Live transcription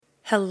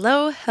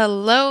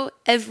Hello,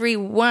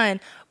 everyone.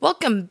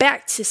 Welcome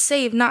back to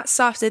Save Not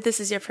Soft. If this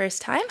is your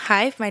first time,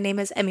 hi, my name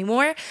is Emmy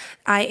Moore.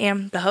 I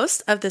am the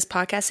host of this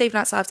podcast, Save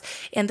Not Soft,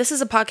 and this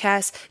is a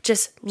podcast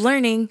just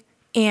learning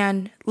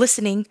and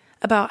listening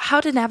about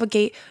how to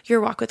navigate your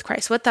walk with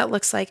Christ, what that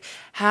looks like,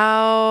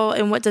 how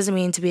and what does it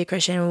mean to be a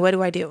Christian, what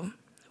do I do?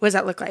 What does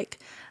that look like?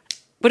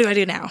 What do I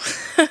do now?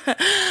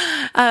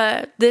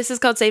 This is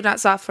called Save Not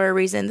Soft for a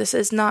reason. This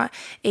is not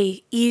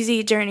a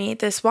easy journey.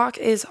 This walk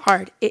is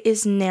hard. It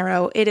is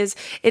narrow. It is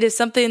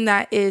something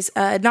that is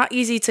not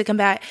easy to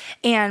combat.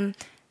 And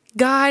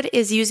God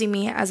is using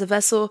me as a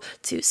vessel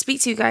to speak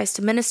to you guys,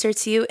 to minister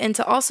to you, and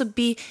to also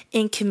be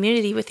in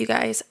community with you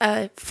guys.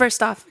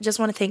 First off, just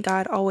want to thank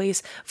God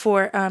always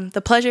for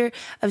the pleasure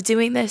of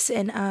doing this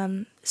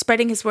and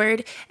spreading his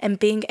word and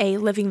being a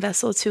living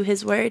vessel to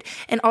his word.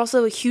 And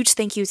also a huge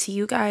thank you to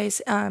you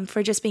guys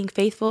for just being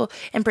faithful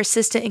and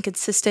persistent and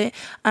consistent.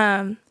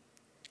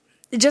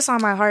 Just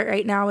on my heart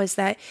right now is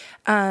that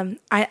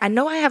I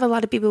know I have a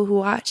lot of people who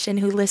watch and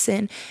who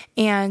listen,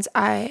 and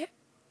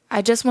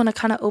I just want to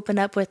kind of open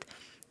up with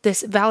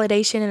this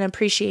validation and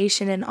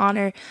appreciation and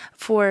honor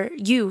for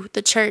you,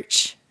 the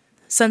church,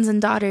 sons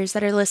and daughters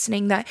that are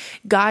listening, that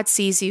God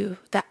sees you,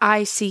 that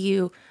I see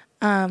you,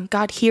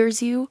 God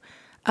hears you,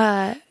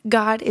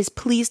 God is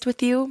pleased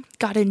with you,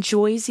 God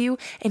enjoys you,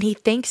 and he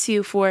thanks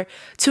you for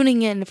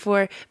tuning in,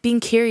 for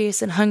being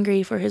curious and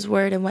hungry for his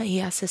word and what he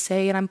has to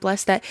say. And I'm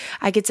blessed that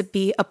I get to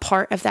be a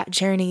part of that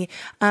journey.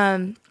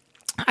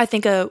 I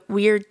think a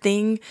weird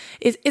thing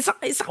is it's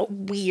not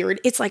weird.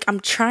 It's like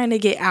I'm trying to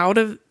get out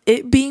of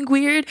it being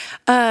weird.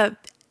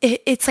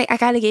 It's like I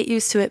got to get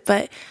used to it.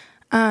 But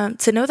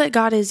to know that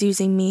God is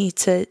using me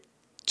to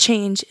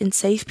change and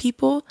save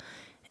people,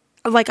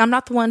 like I'm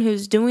not the one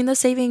who's doing the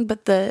saving,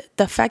 but the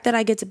fact that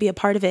I get to be a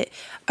part of it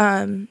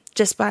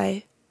just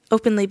by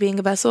openly being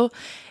a vessel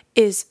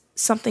is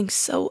something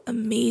so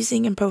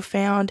amazing and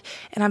profound.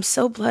 And I'm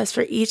so blessed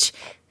for each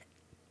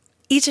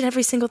and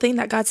every single thing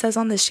that God says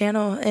on this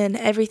channel and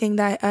everything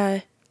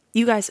that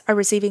you guys are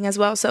receiving as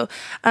well. So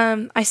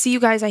I see you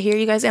guys, I hear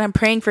you guys, and I'm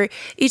praying for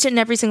each and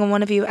every single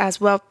one of you as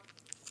well.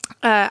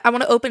 I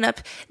want to open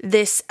up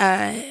this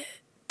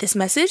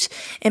message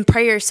in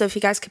prayer. So if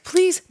you guys could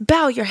please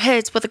bow your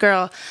heads with a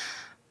girl.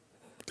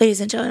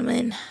 Ladies and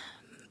gentlemen,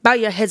 bow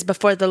your heads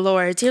before the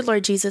Lord. Dear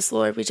Lord Jesus,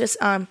 Lord, we just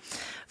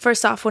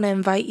first off want to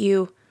invite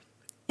you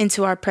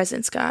into our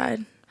presence,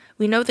 God.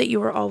 We know that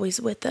you are always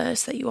with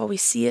us, that you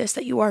always see us,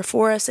 that you are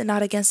for us and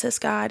not against us,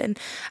 God. And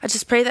I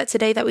just pray that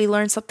today that we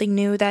learn something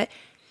new, that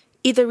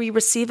either we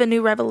receive a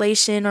new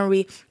revelation or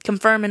we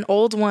confirm an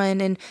old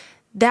one, and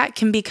that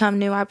can become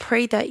new. I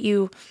pray that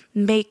you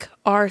make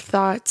our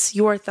thoughts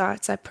your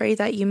thoughts. I pray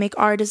that you make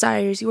our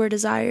desires your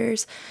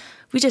desires.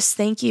 We just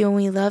thank you and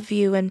we love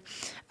you. And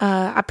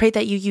I pray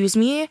that you use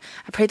me.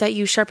 I pray that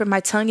you sharpen my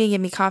tongue and give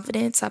me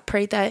confidence. I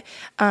pray that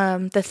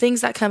the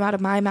things that come out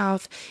of my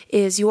mouth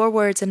is your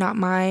words and not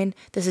mine.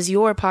 This is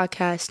your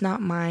podcast,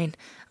 not mine.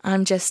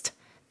 I'm just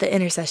the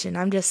intercession.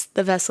 I'm just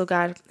the vessel,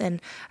 God.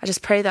 And I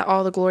just pray that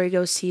all the glory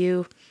goes to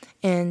you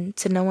and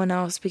to no one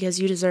else, because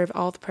you deserve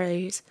all the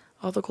praise,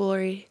 all the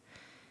glory.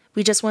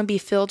 We just want to be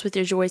filled with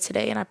your joy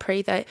today. And I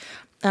pray that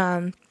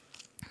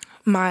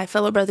my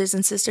fellow brothers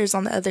and sisters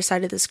on the other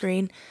side of the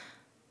screen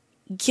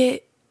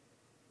get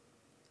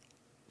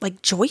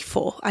like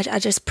joyful. I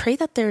just pray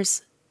that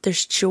there's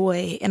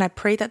joy, and I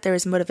pray that there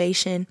is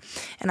motivation,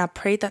 and I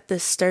pray that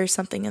this stirs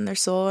something in their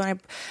soul, and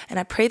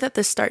I pray that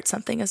this starts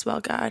something as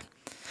well, God.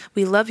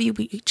 We love you.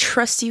 We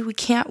trust you. We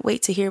can't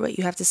wait to hear what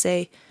you have to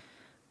say.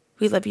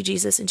 We love you,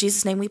 Jesus. In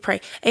Jesus' name we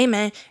pray.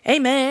 Amen.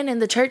 Amen. And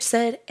the church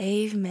said,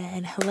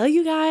 amen. Hello,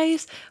 you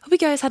guys. Hope you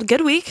guys had a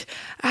good week.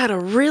 I had a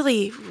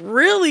really,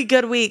 really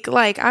good week.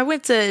 Like, I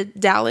went to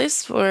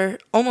Dallas for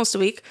almost a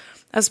week.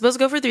 I was supposed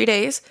to go for 3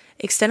 days,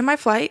 extended my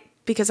flight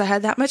because I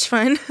had that much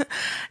fun,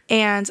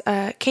 and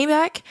came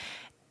back.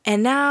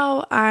 And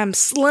now I'm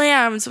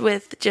slammed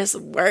with just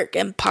work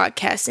and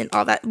podcasts and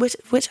all that,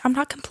 which I'm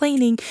not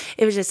complaining.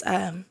 It was just,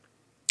 I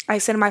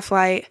extended my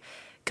flight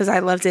because I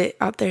loved it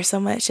out there so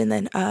much. And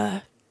then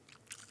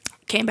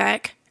came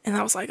back and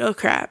I was like, oh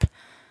crap,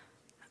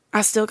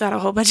 I still got a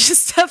whole bunch of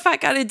stuff I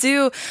got to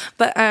do.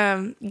 But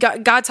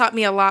God taught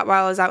me a lot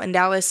while I was out in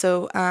Dallas.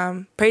 So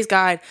praise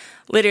God.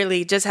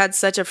 Literally just had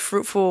such a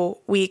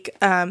fruitful week.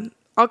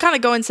 I'll kind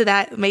of go into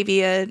that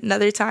maybe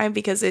another time,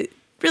 because it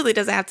really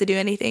doesn't have to do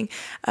anything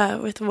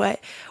with what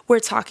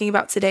we're talking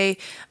about today.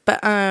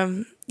 But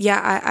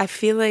I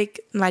feel like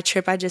my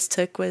trip I just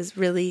took was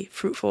really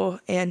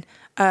fruitful, and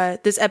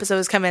this episode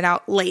is coming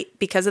out late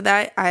because of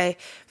that. I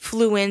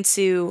flew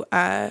into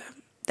the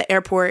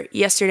airport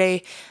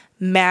yesterday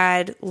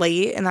mad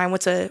late, and I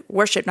went to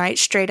worship night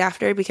straight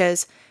after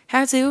because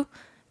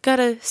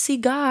gotta see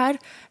God.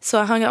 So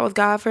I hung out with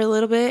God for a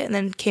little bit and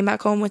then came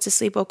back home, went to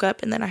sleep, woke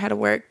up, and then I had to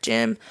work,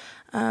 gym,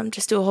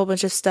 just do a whole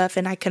bunch of stuff.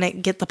 And I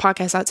couldn't get the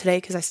podcast out today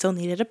because I still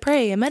needed to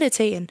pray and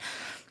meditate and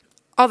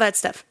all that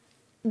stuff.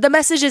 The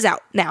message is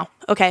out now.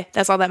 Okay.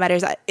 That's all that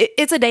matters.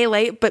 It's a day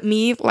late, but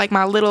me, like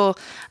my little,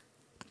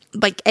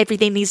 like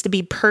everything needs to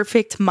be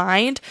perfect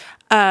mind.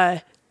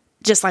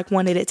 just like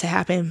wanted it to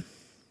happen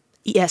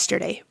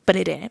yesterday, but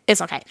it didn't.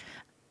 It's okay.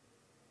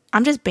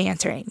 I'm just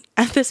bantering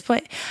at this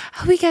point. I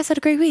hope you guys had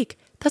a great week.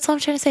 That's all I'm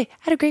trying to say. I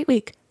had a great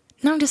week.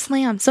 Now I'm just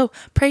slammed. So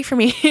pray for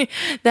me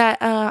that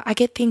I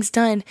get things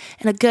done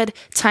in a good,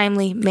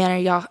 timely manner,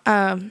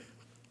 y'all.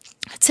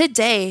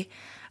 Today,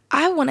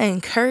 I want to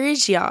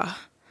encourage y'all.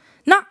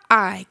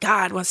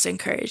 God wants to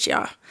encourage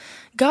y'all.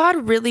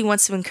 God really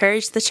wants to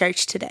encourage the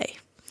church today.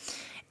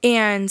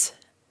 And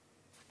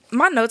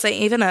my notes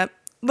ain't even up.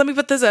 Let me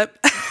put this up.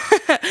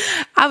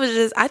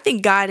 I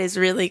think God is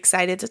really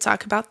excited to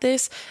talk about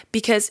this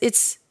because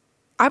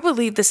I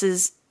believe this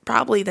is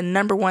probably the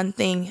number one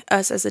thing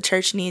us as a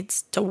church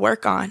needs to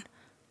work on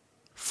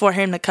for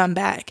him to come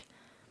back.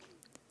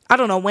 I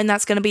don't know when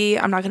that's going to be.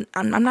 I'm not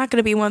going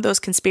to be one of those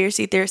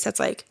conspiracy theorists that's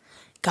like,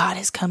 God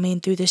is coming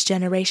through this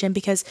generation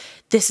because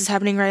this is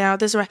happening right now.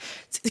 This is right.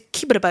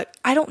 Keep it a buck.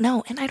 I don't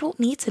know. And I don't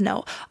need to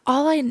know.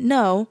 All I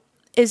know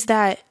is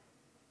that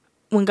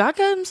when God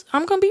comes,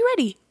 I'm going to be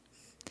ready.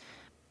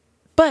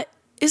 But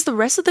is the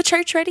rest of the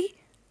church ready?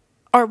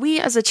 Are we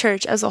as a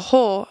church, as a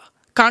whole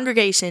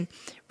congregation,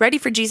 ready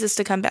for Jesus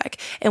to come back?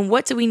 And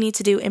what do we need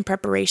to do in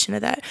preparation of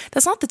that?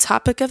 That's not the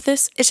topic of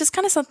this. It's just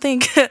kind of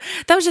something that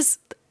was just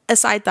a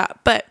side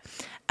thought. But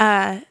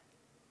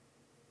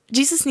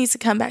Jesus needs to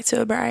come back to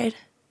a bride.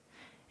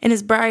 And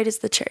his bride is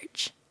the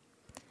church.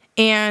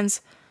 And,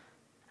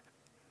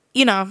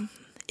 you know,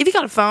 if you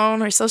got a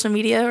phone or social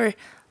media or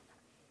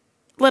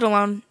let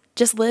alone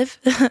just live,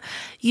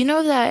 you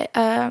know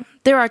that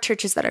there are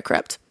churches that are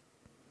corrupt.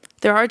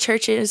 There are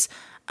churches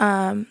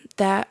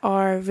that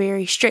are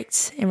very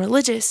strict and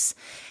religious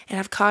and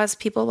have caused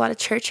people a lot of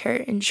church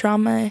hurt and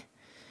trauma,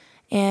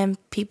 and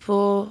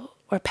people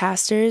or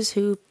pastors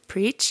who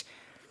preach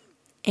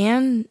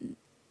and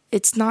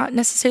it's not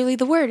necessarily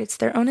the word, it's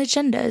their own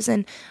agendas.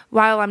 And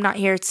while I'm not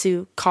here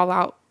to call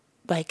out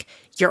like,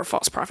 you're a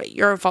false prophet,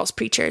 you're a false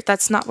preacher,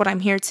 that's not what I'm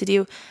here to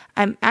do.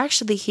 I'm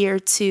actually here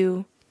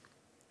to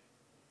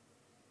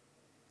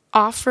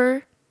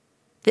offer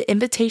the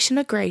invitation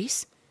of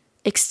grace,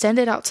 extend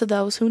it out to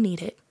those who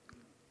need it,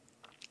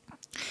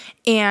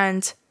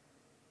 and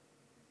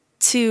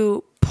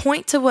to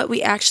point to what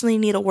we actually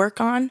need to work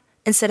on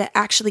instead of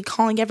actually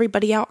calling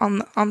everybody out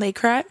on their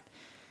crap.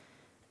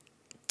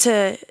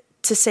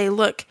 To say,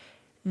 look,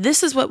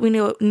 this is what we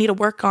need to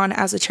work on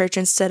as a church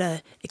instead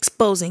of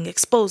exposing.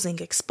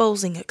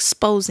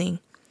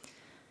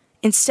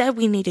 Instead,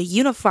 we need to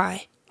unify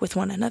with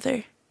one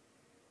another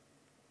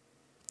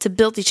to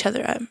build each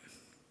other up.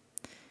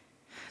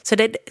 So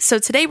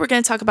today we're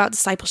going to talk about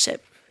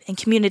discipleship and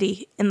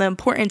community and the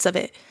importance of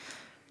it.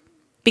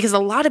 Because a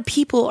lot of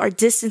people are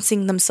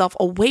distancing themselves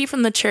away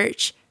from the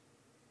church,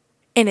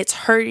 and it's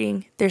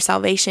hurting their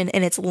salvation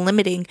and it's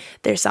limiting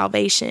their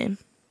salvation.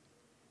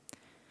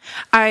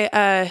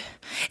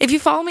 If you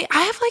follow me,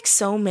 I have like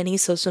so many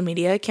social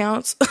media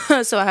accounts.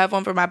 So I have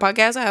one for my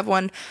podcast. I have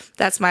one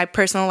that's my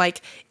personal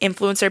like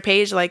influencer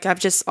page. Like I've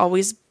just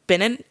always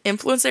been an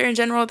influencer in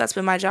general. That's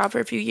been my job for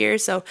a few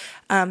years. So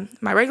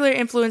my regular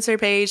influencer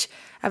page,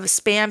 I have a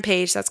spam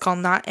page that's called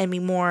Not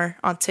Anymore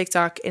on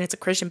TikTok, and it's a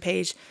Christian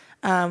page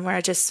where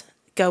I just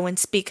go and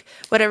speak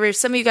whatever.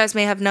 Some of you guys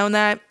may have known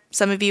that.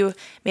 Some of you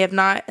may have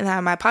not. And I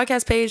have my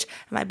podcast page,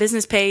 my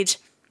business page.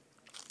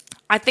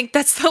 I think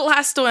that's the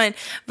last one,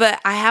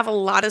 but I have a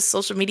lot of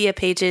social media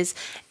pages,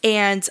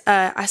 and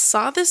I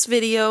saw this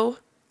video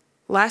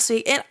last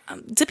week, and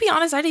to be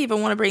honest, I didn't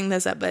even want to bring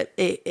this up, but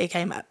it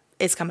came up.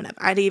 It's coming up.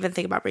 I didn't even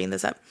think about bringing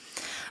this up,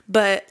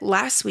 but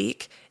last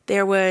week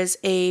there was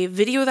a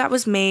video that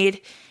was made,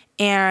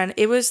 and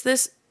it was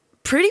this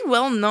pretty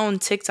well-known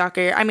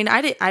TikToker. I mean, I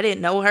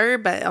didn't know her,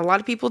 but a lot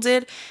of people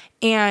did,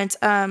 and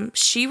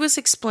she was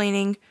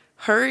explaining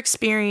her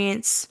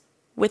experience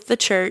with the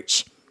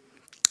church.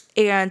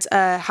 And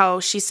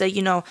how she said,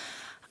 you know,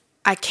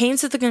 I came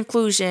to the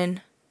conclusion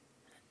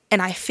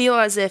and I feel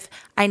as if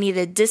I need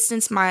to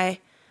distance my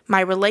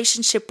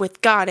relationship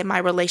with God and my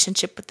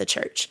relationship with the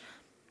church.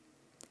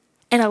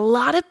 And a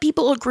lot of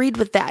people agreed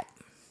with that.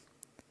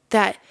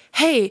 That,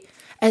 hey,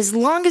 as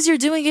long as you're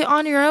doing it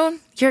on your own,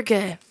 you're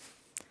good.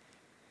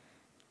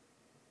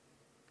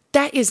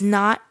 That is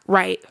not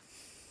right.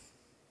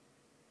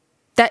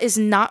 That is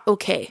not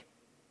okay.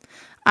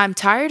 I'm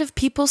tired of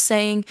people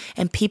saying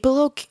and people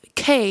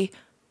okay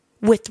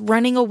with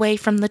running away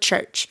from the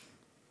church.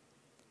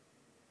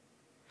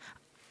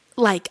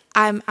 Like,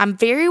 I'm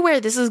very aware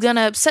this is going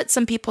to upset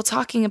some people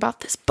talking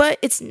about this, but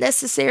it's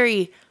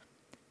necessary.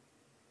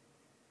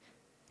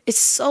 It's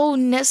so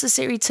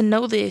necessary to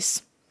know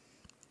this,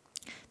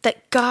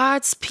 that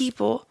God's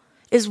people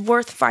is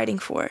worth fighting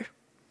for.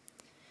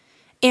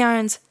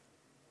 And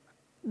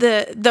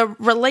the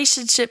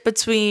relationship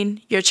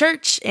between your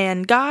church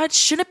and God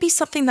shouldn't be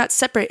something that's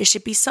separate. It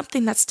should be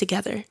something that's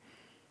together.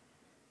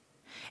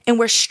 And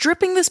we're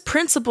stripping this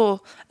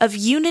principle of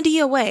unity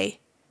away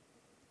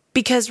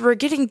because we're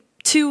getting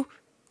too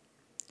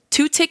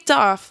ticked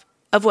off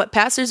of what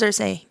pastors are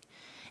saying.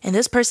 And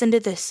this person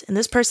did this, and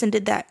this person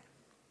did that.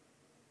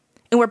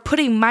 And we're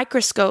putting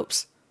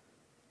microscopes.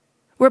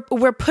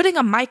 We're putting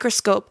a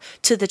microscope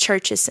to the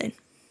church's sin,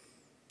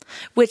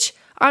 which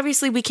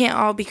obviously we can't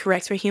all be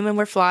correct. We're human,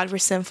 we're flawed, we're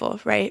sinful,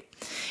 right?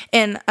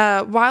 And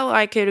while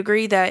I could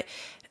agree that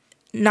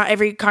not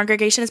every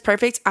congregation is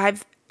perfect,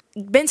 I've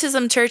been to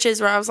some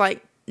churches where I was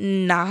like,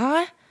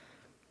 nah.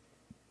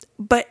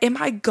 But am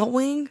I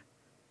going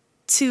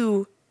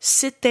to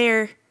sit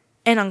there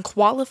and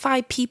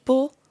unqualify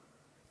people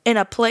in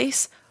a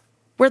place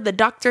where the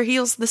doctor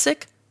heals the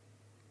sick?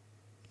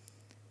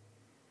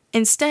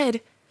 Instead,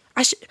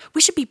 we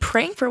should be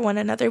praying for one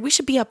another. We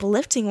should be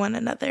uplifting one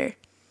another.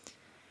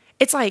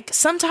 It's like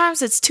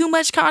sometimes it's too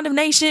much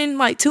condemnation,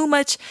 like too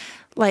much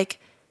like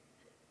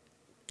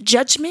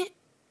judgment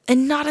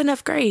and not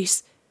enough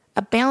grace.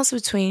 A balance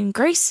between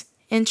grace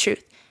and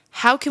truth.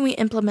 How can we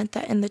implement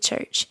that in the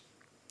church?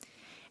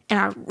 And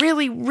I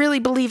really, really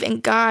believe,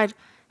 and God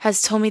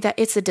has told me that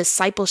it's a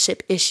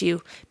discipleship issue.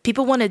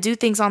 People want to do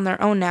things on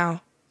their own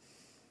now.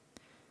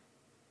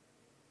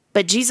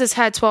 But Jesus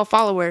had 12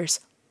 followers.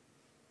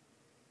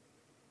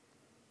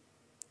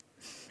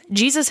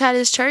 Jesus had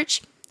his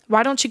church.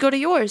 Why don't you go to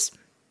yours?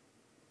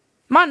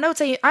 My notes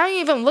I ain't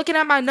even looking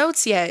at my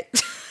notes yet.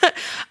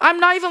 I'm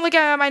not even looking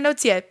at my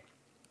notes yet.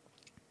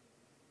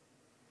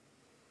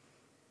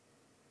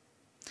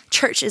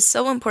 Church is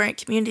so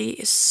important. Community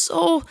is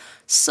so,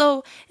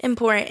 so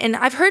important. And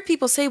I've heard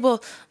people say,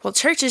 well,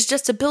 church is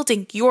just a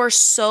building. You're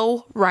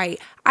so right.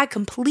 I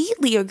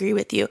completely agree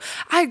with you.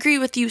 I agree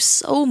with you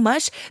so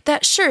much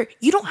that sure,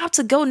 you don't have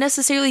to go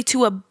necessarily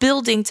to a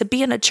building to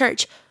be in a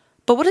church.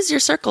 But what does your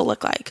circle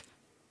look like?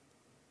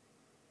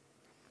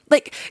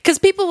 Like, because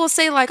people will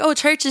say like, oh,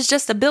 church is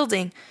just a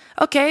building.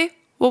 Okay,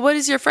 well, what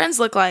does your friends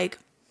look like?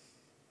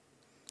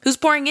 Who's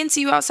pouring into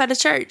you outside of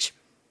church?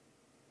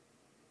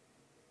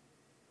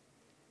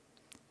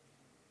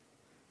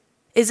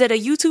 Is it a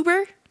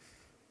YouTuber?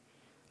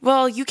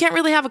 Well, you can't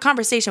really have a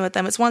conversation with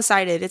them. It's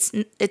one-sided.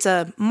 It's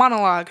a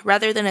monologue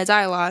rather than a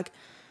dialogue.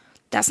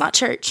 That's not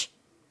church.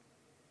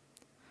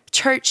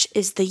 Church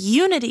is the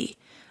unity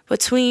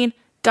between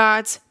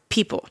God's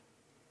people.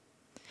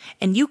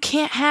 And you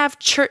can't have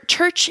church.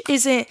 Church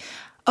isn't,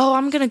 oh,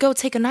 I'm going to go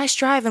take a nice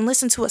drive and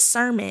listen to a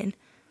sermon.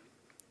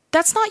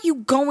 That's not you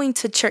going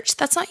to church.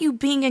 That's not you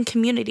being in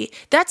community.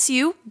 That's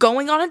you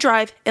going on a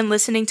drive and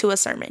listening to a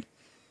sermon.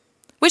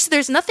 Which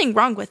there's nothing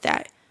wrong with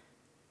that.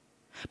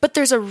 But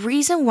there's a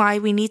reason why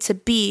we need to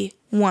be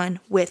one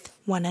with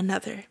one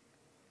another.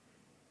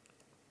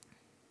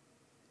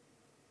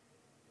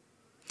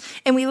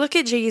 And we look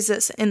at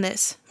Jesus in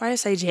this. Why did I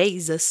say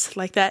Jesus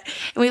like that?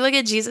 And we look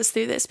at Jesus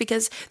through this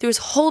because through his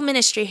whole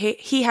ministry,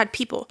 he had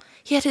people.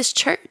 He had his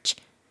church.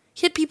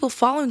 He had people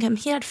following him.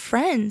 He had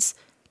friends.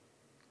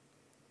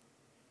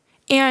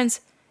 And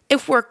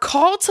if we're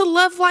called to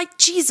love like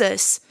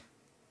Jesus,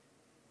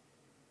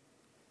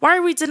 why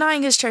are we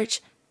denying his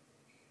church?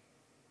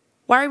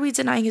 Why are we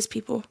denying his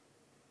people?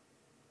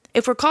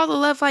 If we're called to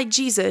love like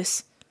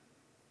Jesus,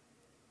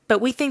 but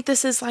we think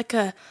this is like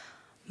a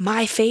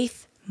my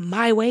faith,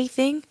 my way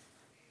thing,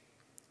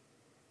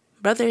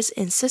 brothers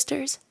and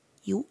sisters,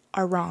 you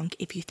are wrong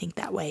if you think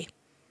that way.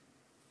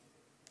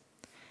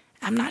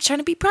 I'm not trying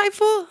to be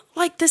prideful.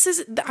 This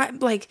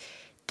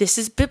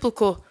is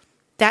biblical.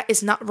 That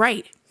is not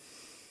right.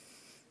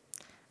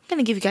 I'm going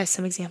to give you guys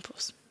some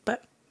examples,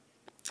 but,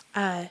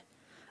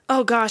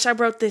 oh gosh, I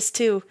wrote this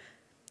too.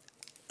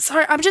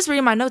 Sorry, I'm just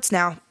reading my notes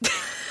now.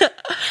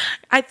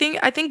 I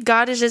think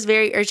God is just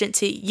very urgent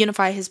to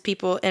unify his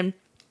people. And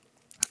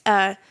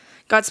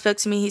God spoke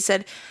to me. He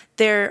said,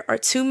 there are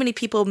too many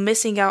people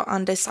missing out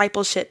on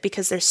discipleship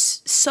because they're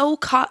so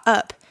caught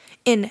up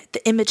in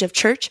the image of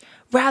church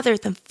rather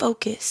than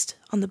focused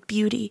on the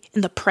beauty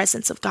and the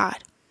presence of God.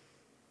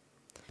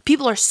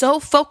 People are so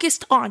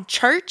focused on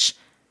church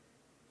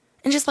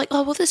and just like,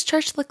 oh, will this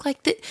church look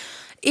like that?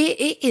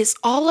 It is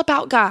all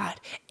about God.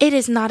 It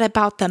is not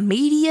about the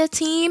media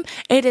team.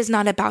 It is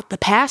not about the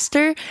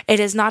pastor.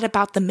 It is not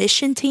about the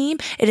mission team.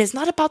 It is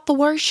not about the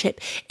worship.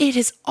 It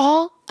is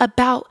all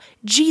about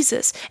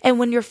Jesus. And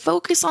when you're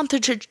focused on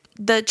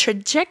the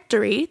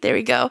trajectory, there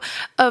we go,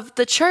 of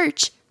the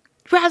church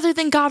rather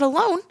than God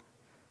alone,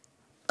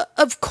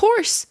 of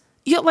course,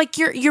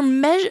 you're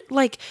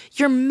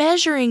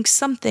measuring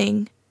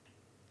something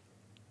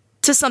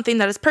to something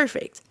that is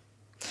perfect.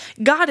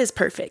 God is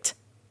perfect.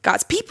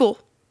 God's people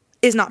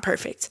is not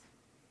perfect.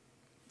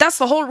 That's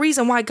the whole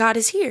reason why God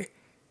is here.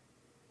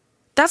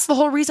 That's the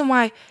whole reason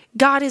why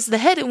God is the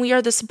head and we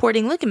are the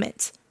supporting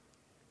ligaments.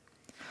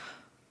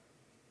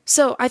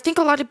 So I think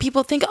a lot of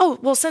people think, oh,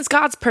 well, since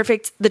God's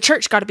perfect, the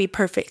church got to be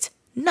perfect.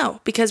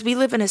 No, because we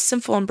live in a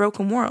sinful and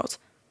broken world.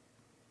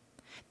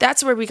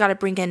 That's where we got to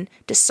bring in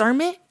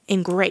discernment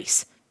and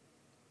grace.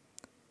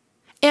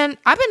 And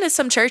I've been to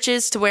some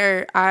churches to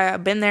where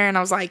I've been there and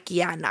I was like,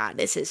 yeah, nah,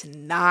 this is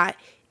not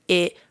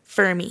it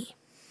for me.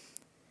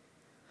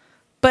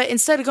 But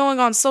instead of going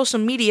on social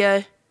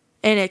media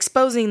and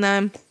exposing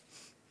them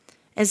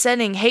and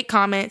sending hate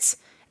comments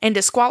and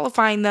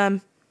disqualifying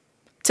them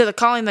to the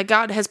calling that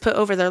God has put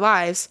over their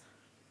lives,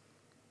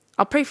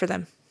 I'll pray for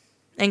them.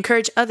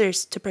 Encourage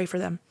others to pray for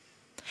them.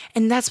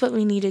 And that's what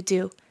we need to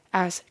do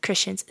as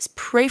Christians is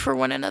pray for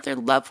one another,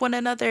 love one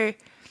another,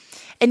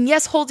 and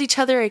yes, hold each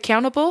other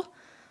accountable,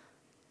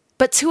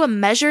 but to a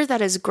measure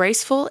that is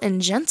graceful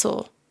and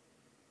gentle.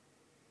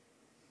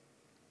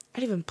 I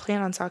didn't even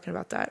plan on talking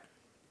about that.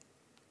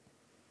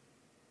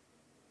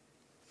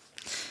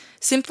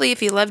 Simply,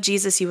 if you love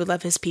Jesus, you would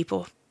love his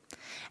people.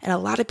 And a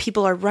lot of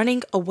people are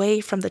running away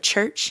from the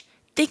church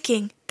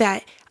thinking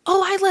that,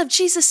 oh, I love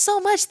Jesus so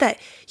much that,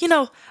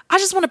 I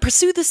just want to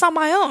pursue this on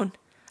my own.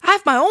 I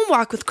have my own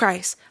walk with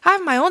Christ. I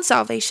have my own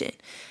salvation.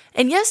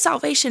 And yes,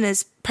 salvation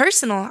is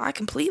personal. I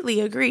completely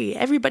agree.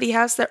 Everybody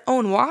has their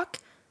own walk.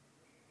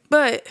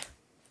 But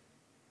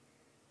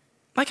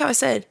like how I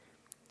said,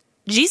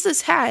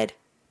 Jesus had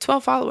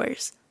 12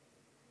 followers.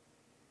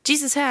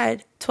 Jesus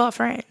had 12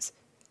 friends.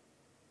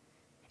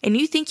 And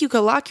you think you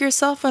could lock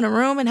yourself in a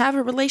room and have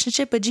a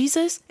relationship with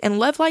Jesus and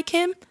love like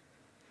him?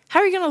 How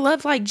are you going to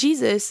love like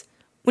Jesus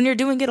when you're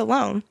doing it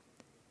alone?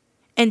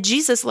 And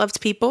Jesus loved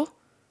people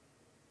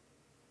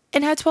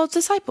and had 12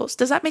 disciples.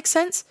 Does that make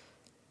sense?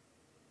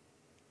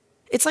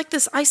 It's like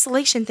this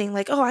isolation thing,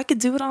 like, oh, I could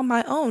do it on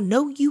my own.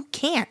 No, you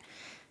can't.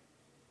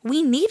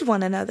 We need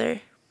one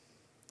another.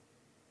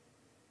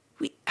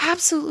 We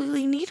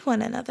absolutely need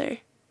one another.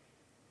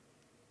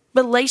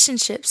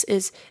 Relationships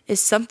is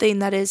something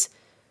that is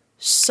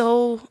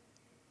so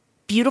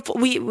beautiful.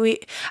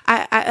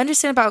 I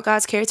understand about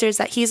God's character is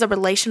that he's a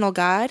relational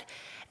God.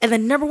 And the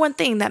number one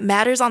thing that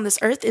matters on this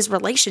earth is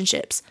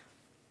relationships.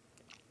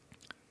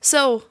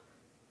 So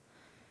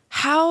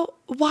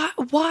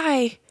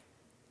why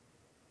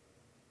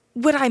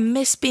would I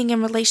miss being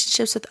in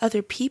relationships with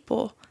other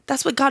people?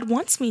 That's what God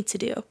wants me to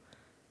do.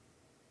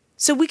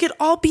 So we could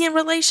all be in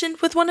relation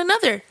with one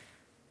another.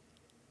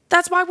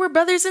 That's why we're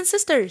brothers and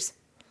sisters.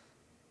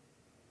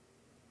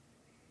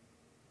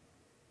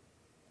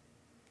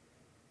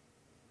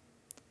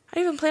 I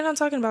didn't even plan on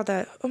talking about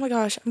that. Oh my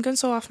gosh, I'm going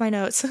so off my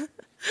notes.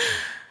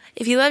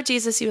 If you love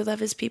Jesus, you will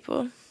love his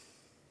people.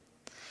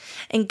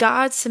 And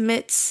God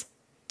submits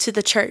to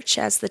the church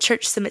as the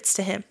church submits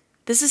to him.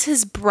 This is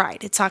his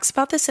bride. It talks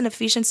about this in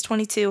Ephesians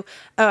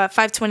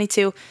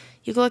 5:22.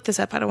 You can look this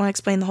up. I don't want to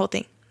explain the whole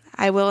thing.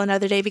 I will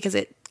another day because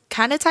it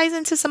kind of ties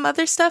into some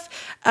other stuff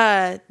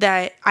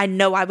that I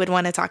know I would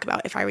want to talk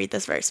about if I read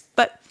this verse.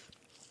 But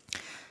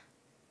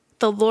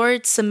the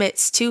Lord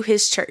submits to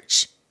his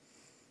church.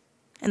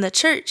 And the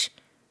church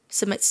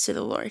submits to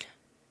the Lord.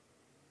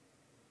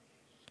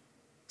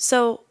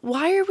 So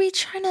why are we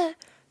trying to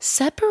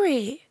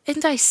separate and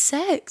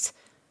dissect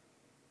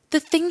the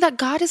thing that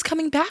God is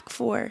coming back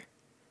for?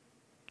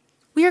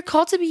 We are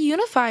called to be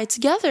unified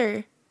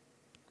together.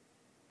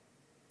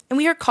 And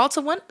we are called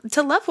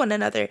to love one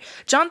another.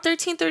 John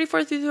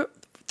 13:34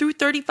 through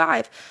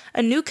 35.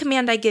 A new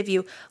command I give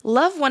you.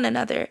 Love one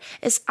another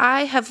as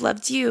I have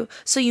loved you.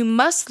 So you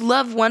must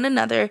love one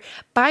another.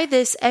 By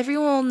this,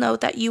 everyone will know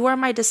that you are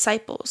my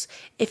disciples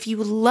if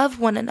you love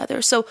one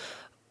another. So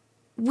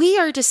we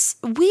are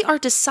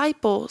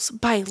disciples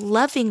by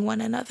loving one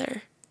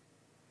another.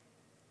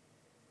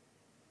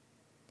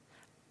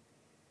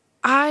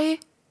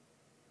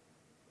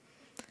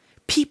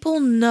 People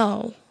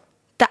know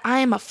that I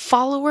am a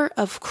follower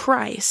of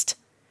Christ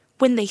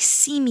when they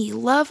see me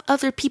love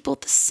other people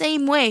the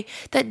same way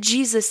that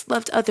Jesus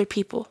loved other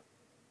people.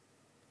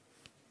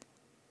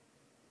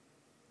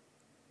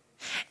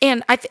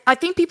 And I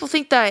think people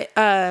think that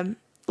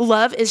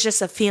love is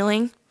just a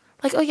feeling.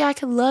 Like, oh yeah, I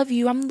can love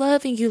you. I'm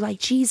loving you like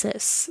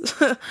Jesus.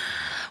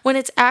 When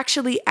it's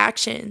actually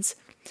actions.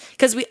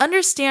 Because we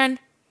understand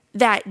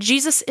that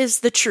Jesus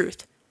is the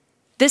truth.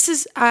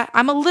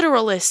 I'm a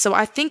literalist, so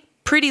I think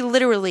pretty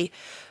literally.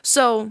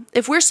 So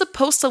if we're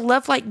supposed to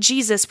love like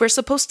Jesus, we're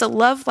supposed to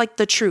love like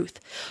the truth.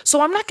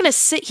 So I'm not going to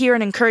sit here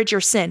and encourage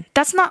your sin.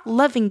 That's not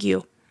loving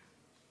you.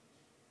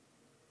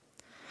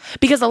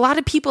 Because a lot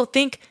of people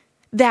think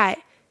that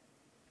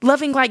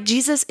loving like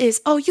Jesus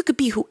is, oh, you could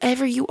be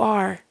whoever you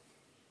are.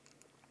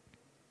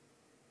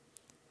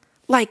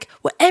 Like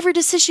whatever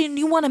decision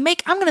you want to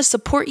make, I'm going to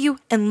support you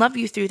and love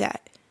you through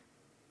that.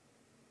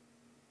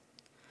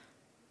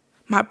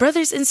 My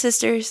brothers and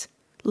sisters,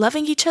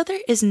 loving each other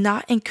is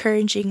not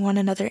encouraging one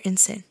another in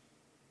sin.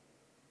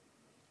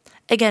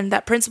 Again,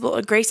 that principle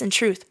of grace and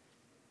truth.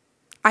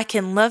 I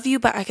can love you,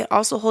 but I can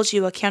also hold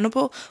you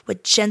accountable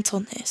with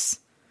gentleness,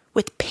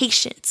 with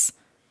patience,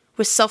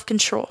 with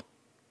self-control.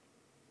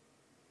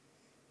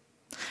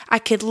 I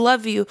could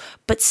love you,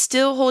 but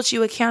still hold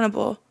you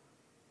accountable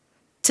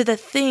to the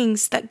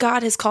things that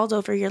God has called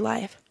over your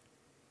life.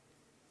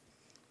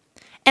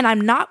 And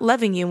I'm not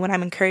loving you when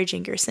I'm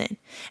encouraging your sin.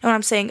 And when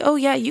I'm saying, oh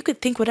yeah, you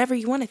could think whatever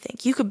you want to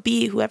think. You could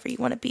be whoever you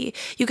want to be.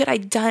 You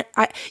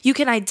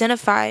can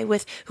identify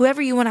with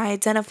whoever you want to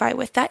identify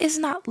with. That is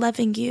not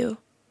loving you.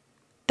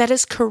 That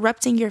is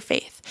corrupting your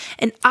faith.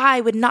 And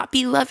I would not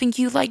be loving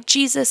you like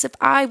Jesus if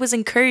I was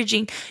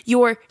encouraging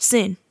your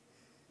sin.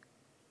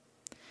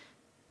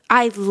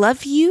 I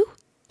love you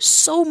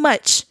so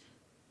much.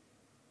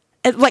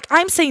 Like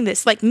I'm saying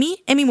this, like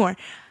me, Amy Moore.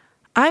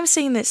 I'm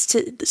saying this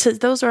to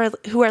those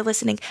who are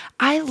listening.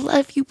 I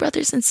love you,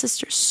 brothers and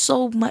sisters,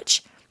 so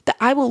much that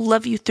I will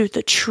love you through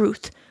the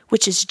truth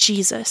which is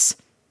Jesus.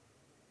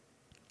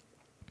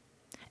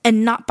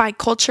 And not by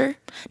culture,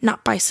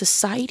 not by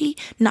society,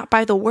 not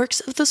by the works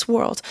of this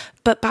world,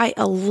 but by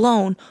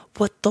alone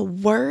what the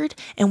word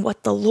and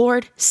what the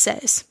Lord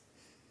says.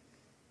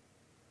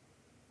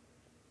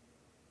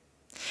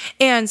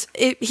 And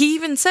he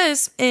even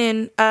says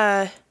in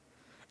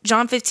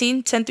John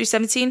 15, 10 through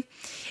 17,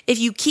 if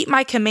you keep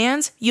my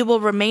commands, you will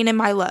remain in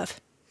my love.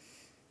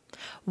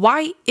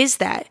 Why is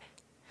that?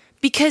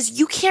 Because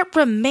you can't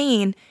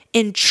remain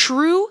in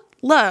true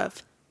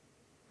love.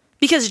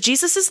 Because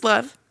Jesus is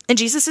love and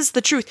Jesus is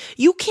the truth.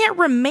 You can't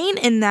remain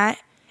in that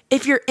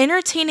if you're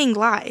entertaining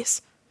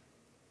lies.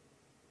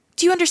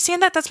 Do you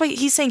understand that? That's why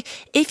he's saying,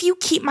 if you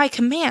keep my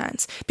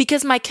commands,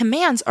 because my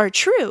commands are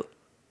true.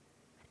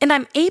 And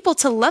I'm able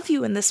to love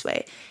you in this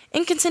way.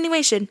 In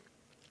continuation,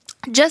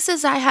 just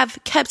as I have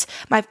kept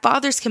my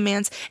Father's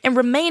commands and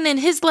remain in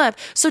his love.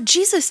 So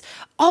Jesus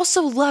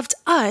also loved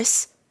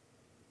us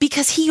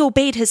because he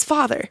obeyed his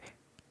Father.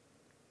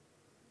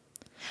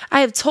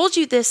 I have told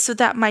you this so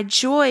that my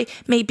joy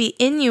may be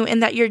in you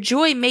and that your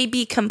joy may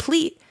be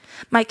complete.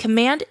 My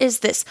command is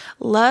this: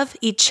 love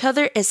each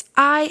other as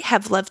I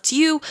have loved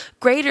you.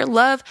 Greater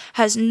love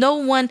has no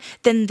one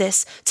than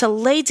this, to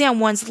lay down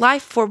one's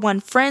life for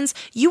one's friends.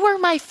 You are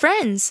my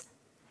friends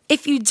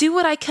if you do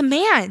what I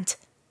command.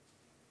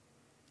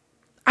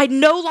 I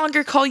no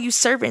longer call you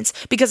servants,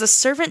 because a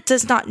servant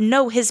does not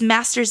know his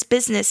master's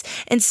business.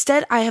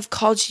 Instead, I have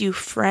called you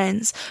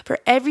friends. For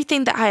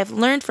everything that I have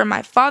learned from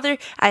my Father,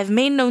 I have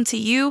made known to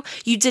you.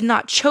 You did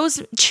not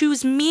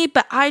choose me,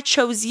 but I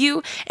chose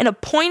you and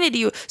appointed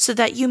you so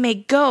that you may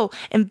go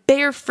and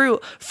bear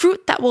fruit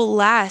that will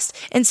last,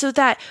 and so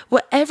that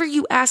whatever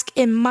you ask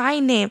in my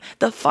name,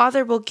 the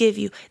Father will give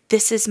you.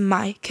 This is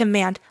my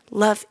command: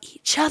 love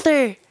each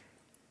other.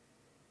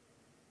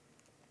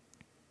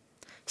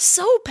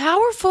 So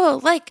powerful.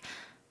 Like,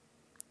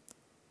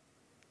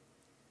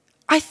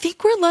 I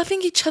think we're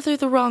loving each other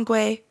the wrong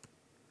way.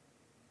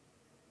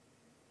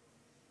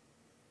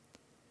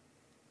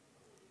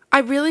 I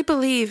really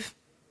believe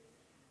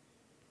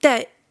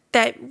that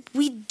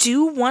we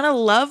do want to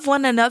love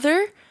one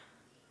another,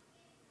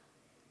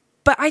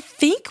 but I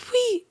think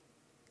we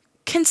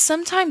can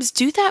sometimes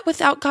do that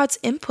without God's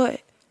input.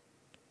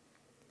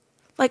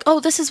 Like,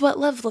 oh, this is what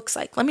love looks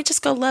like. Let me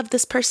just go love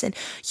this person.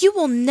 You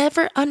will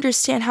never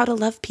understand how to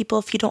love people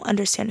if you don't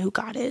understand who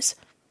God is.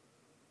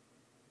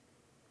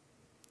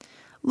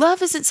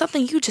 Love isn't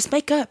something you just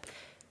make up.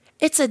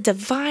 It's a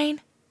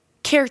divine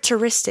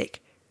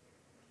characteristic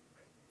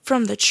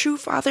from the true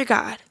Father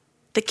God,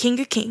 the King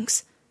of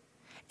Kings.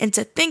 And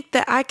to think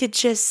that I could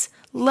just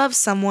love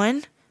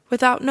someone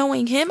without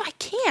knowing him, I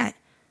can't.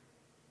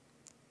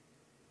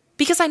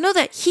 Because I know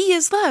that he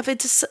is love. And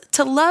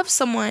to love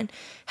someone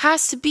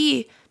has to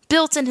be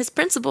built in his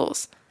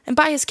principles and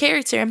by his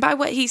character and by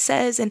what he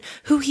says and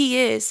who he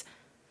is.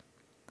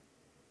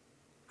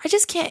 I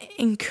just can't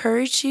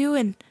encourage you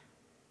and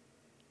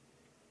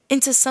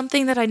into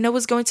something that I know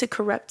is going to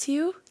corrupt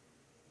you.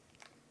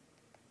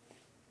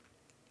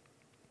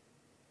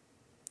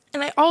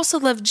 And I also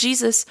love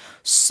Jesus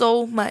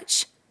so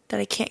much that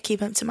I can't keep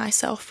him to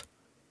myself.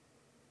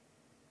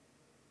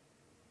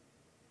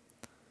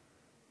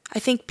 I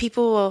think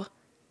people will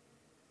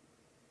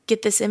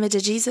get this image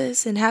of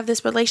Jesus and have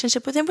this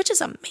relationship with him, which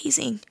is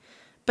amazing.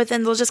 But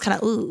then they'll just kind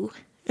of,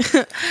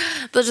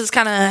 they'll just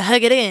kind of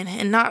hug it in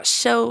and not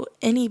show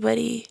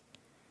anybody.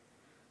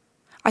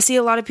 I see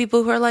a lot of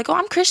people who are like, oh,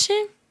 I'm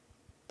Christian.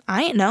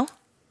 I ain't know.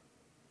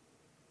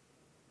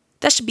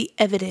 That should be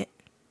evident.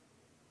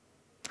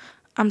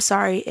 I'm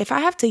sorry. If I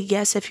have to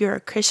guess if you're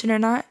a Christian or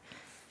not,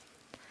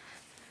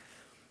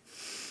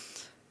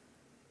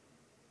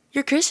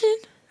 you're Christian?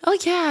 Oh,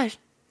 yeah.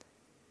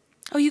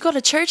 Oh, you go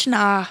to church?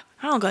 Nah,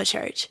 I don't go to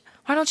church.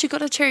 Why don't you go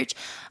to church?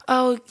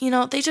 Oh,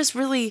 they just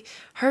really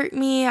hurt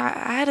me.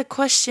 I had a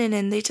question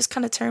and they just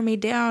kind of turned me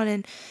down.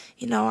 And,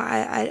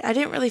 I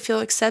didn't really feel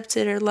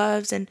accepted or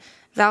loved and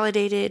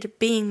validated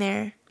being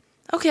there.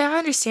 Okay, I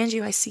understand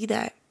you. I see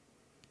that.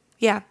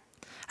 Yeah,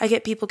 I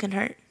get people can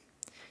hurt.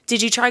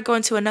 Did you try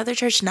going to another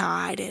church?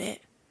 Nah, I didn't.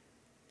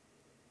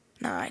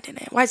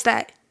 Why's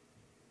that?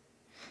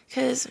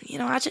 Because,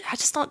 I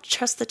just don't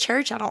trust the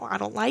church. I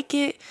don't like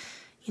it.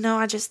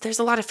 There's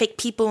a lot of fake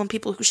people and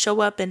people who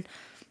show up and,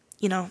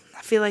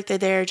 I feel like they're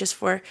there just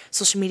for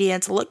social media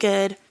and to look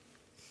good.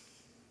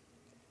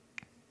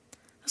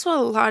 That's what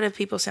a lot of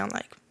people sound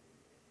like.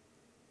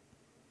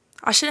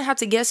 I shouldn't have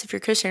to guess if you're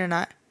Christian or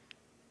not.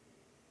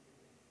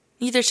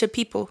 Neither should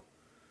people.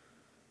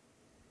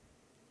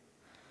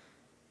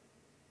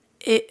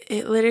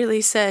 It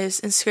literally says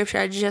in scripture,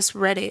 I just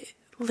read it,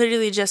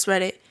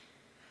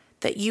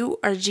 that you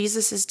are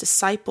Jesus's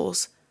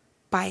disciples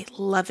by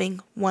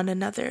loving one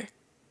another.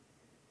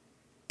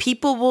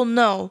 People will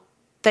know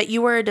that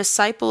you are a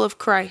disciple of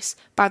Christ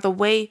by the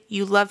way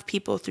you love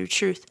people through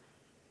truth.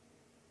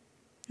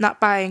 Not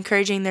by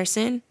encouraging their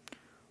sin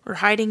or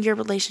hiding your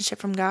relationship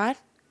from God,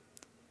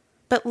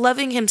 but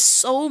loving him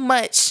so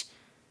much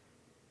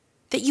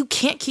that you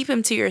can't keep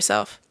him to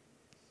yourself.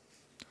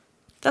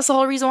 That's the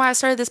whole reason why I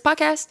started this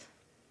podcast.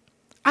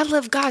 I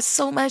love God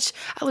so much.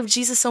 I love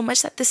Jesus so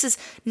much that this is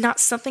not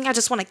something I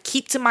just want to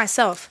keep to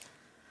myself.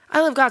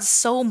 I love God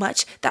so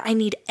much that I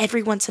need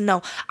everyone to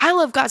know. I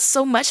love God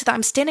so much that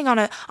I'm standing on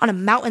a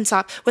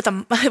mountaintop with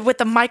a with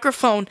a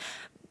microphone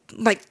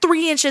like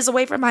 3 inches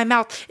away from my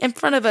mouth in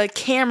front of a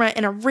camera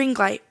and a ring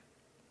light.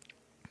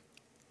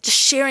 Just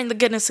sharing the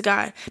goodness of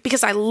God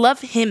because I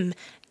love him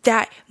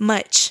that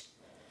much.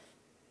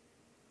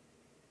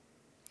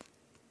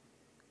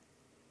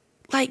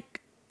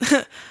 Like,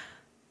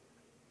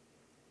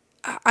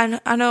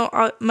 I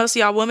know most of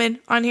y'all women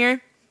on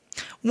here.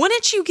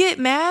 Wouldn't you get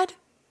mad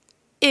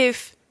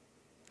if,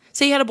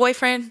 say you had a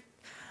boyfriend?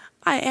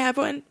 I have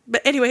one.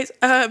 But anyways,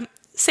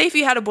 say if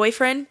you had a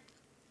boyfriend.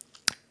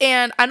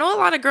 And I know a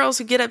lot of girls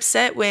who get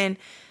upset when,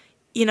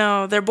 you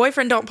know, their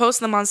boyfriend don't post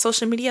them on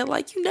social media.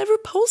 Like, you never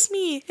post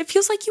me. It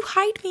feels like you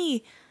hide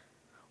me.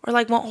 Or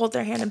like won't hold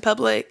their hand in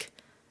public.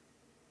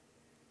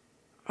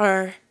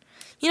 Or,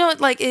 you know,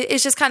 like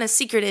it's just kind of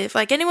secretive.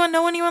 Like, anyone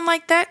know anyone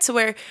like that? To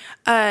where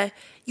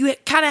you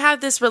kind of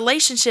have this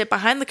relationship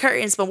behind the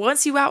curtains. But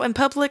once you out in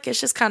public,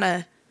 it's just kind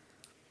of,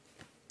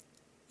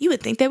 you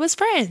would think they was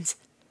friends.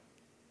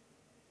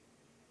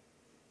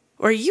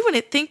 Or you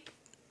wouldn't think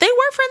they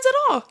were friends at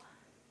all.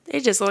 They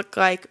just look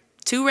like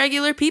two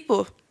regular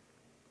people.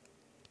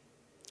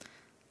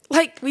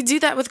 Like, we do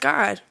that with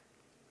God.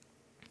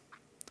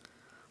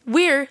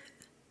 We're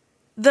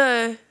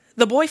the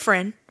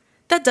boyfriend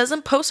that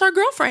doesn't post our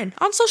girlfriend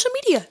on social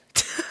media.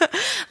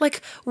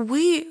 Like,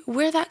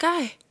 we're that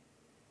guy.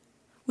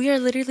 We are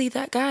literally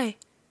that guy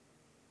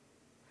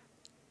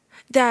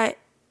that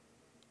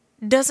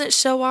doesn't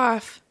show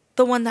off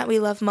the one that we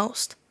love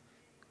most.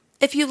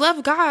 If you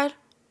love God,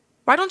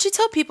 why don't you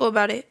tell people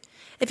about it?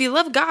 If you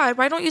love God,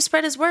 why don't you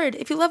spread his word?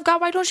 If you love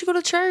God, why don't you go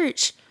to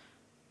church?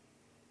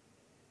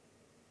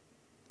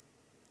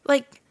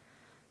 Like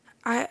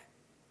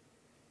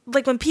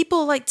when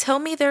people like tell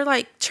me they're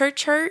like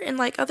church hurt and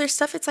like other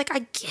stuff, it's like,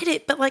 I get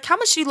it, but like, how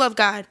much do you love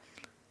God?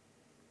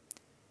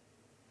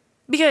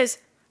 Because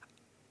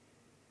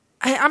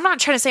I'm not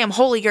trying to say I'm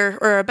holier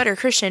or a better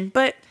Christian,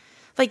 but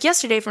like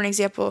yesterday, for an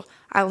example,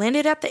 I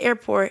landed at the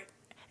airport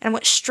and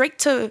went straight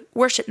to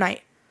worship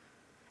night.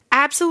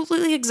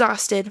 Absolutely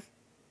exhausted.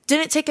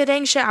 Didn't take a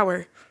dang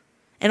shower.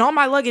 And all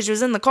my luggage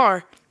was in the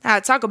car. I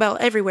had Taco Bell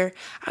everywhere.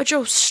 I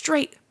drove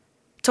straight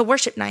to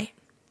worship night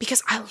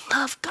because I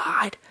love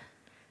God.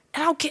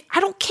 And I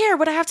don't care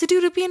what I have to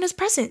do to be in his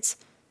presence.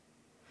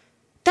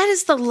 That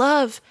is the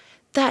love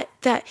that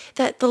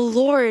the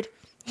Lord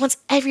wants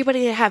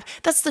everybody to have.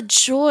 That's the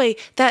joy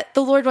that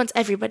the Lord wants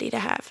everybody to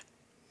have.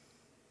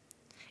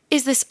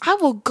 Is this, I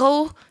will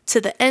go to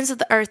the ends of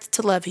the earth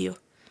to love you.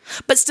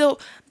 But still,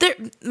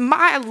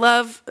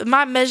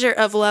 my measure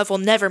of love will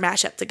never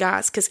match up to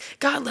God's, because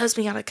God loves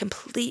me on a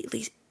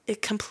completely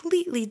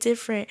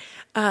different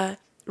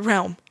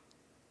realm,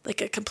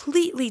 like a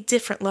completely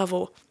different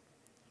level.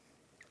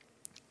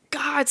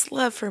 God's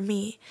love for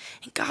me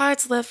and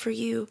God's love for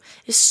you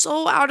is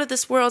so out of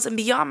this world and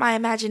beyond my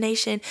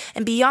imagination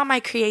and beyond my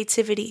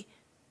creativity.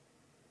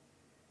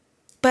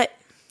 But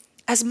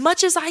as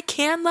much as I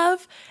can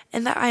love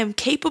and that I am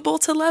capable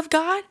to love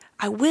God,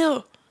 I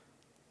will.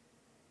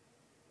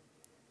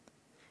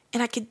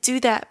 And I can do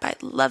that by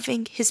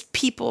loving his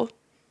people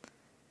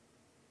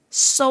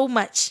so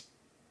much,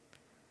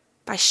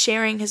 by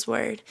sharing his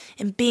word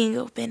and being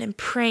open and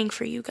praying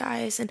for you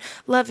guys and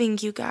loving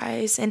you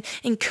guys and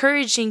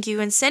encouraging you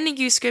and sending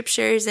you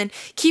scriptures and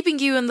keeping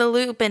you in the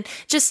loop and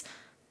just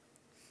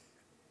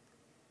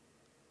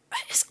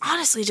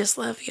honestly just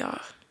love y'all.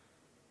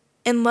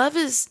 And love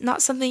is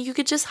not something you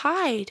could just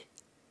hide.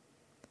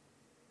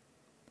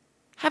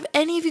 Have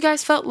any of you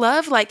guys felt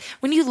love? Like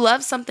when you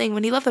love something,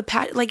 when you love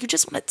like you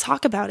just want to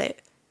talk about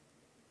it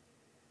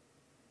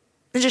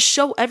and just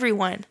show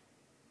everyone.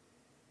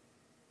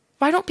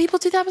 Why don't people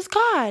do that with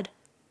God?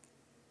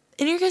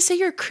 And you're going to say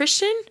you're a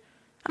Christian?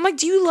 I'm like,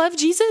 do you love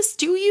Jesus?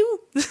 Do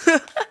you?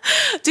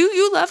 Do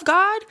you love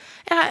God?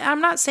 And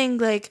I'm not saying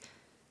like,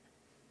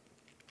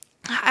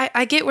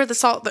 I get we're the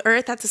salt of the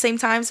earth at the same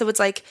time. So it's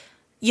like,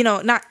 you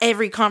know, not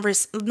every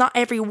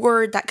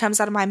word that comes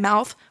out of my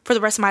mouth for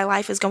the rest of my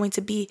life is going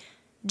to be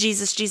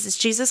Jesus, Jesus,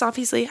 Jesus.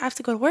 Obviously, I have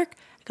to go to work.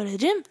 I go to the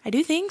gym. I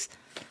do things.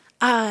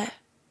 But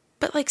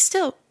like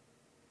still,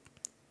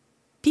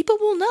 people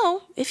will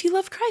know if you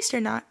love Christ or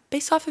not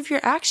based off of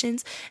your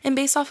actions and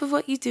based off of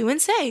what you do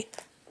and say.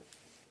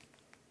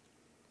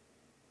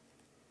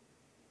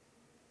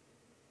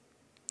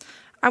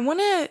 I want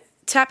to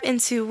tap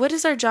into what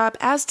is our job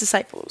as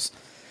disciples,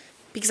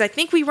 because I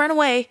think we run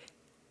away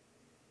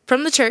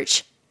from the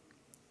church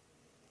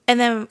and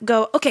then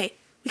go, okay,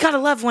 we got to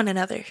love one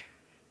another.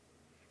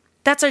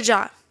 That's our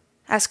job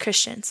as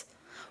Christians.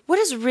 What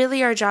is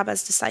really our job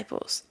as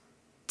disciples?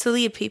 To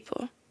lead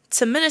people,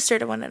 to minister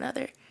to one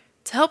another,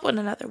 to help one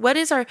another. What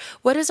is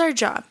our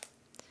job?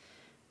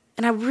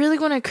 And I really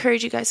want to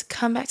encourage you guys to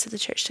come back to the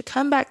church, to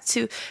come back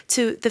to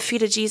the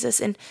feet of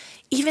Jesus, and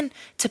even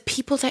to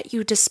people that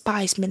you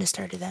despise,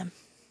 minister to them.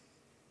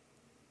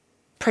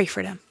 Pray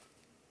for them.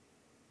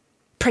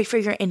 Pray for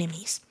your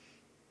enemies.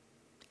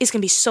 It's going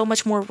to be so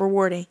much more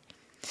rewarding.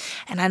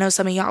 And I know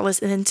some of y'all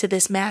listening to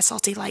this mad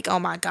salty like, oh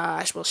my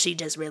gosh, will she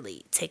just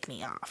really take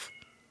me off?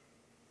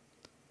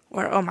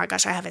 Or, oh my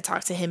gosh, I haven't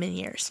talked to him in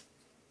years.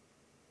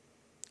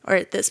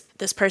 Or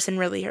this person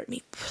really hurt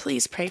me.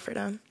 Please pray for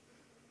them.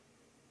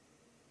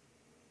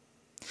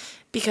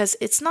 Because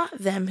it's not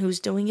them who's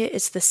doing it,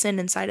 it's the sin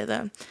inside of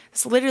them.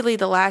 It's literally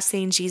the last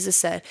thing Jesus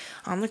said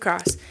on the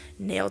cross,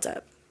 nailed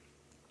up.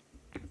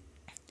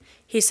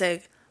 He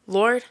said,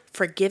 Lord,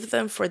 forgive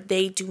them, for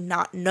they do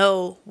not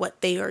know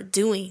what they are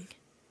doing.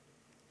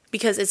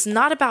 Because it's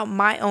not about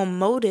my own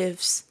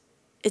motives.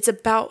 It's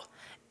about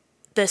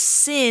the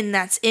sin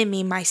that's in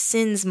me, my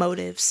sin's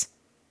motives.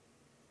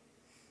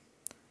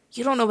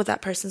 You don't know what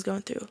that person's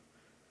going through.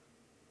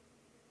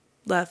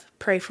 Love,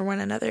 pray for one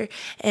another.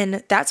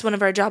 And that's one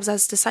of our jobs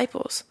as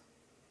disciples,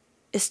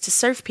 is to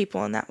serve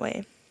people in that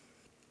way.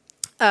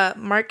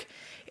 Mark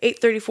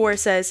 8:34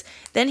 says,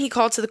 Then he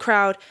called the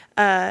crowd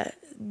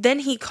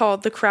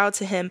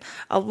to him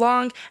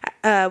along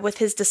with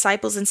his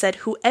disciples and said,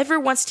 Whoever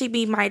wants to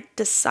be my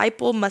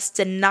disciple must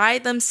deny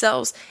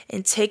themselves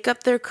and take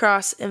up their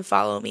cross and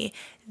follow me.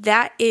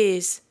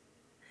 That's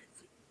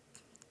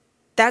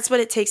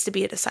what it takes to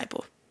be a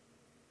disciple.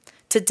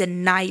 To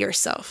deny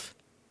yourself.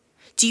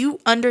 Do you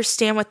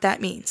understand what that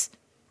means?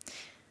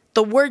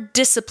 The word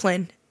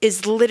discipline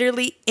is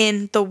literally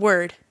in the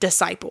word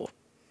disciple.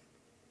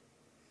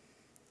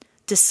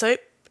 Discipline,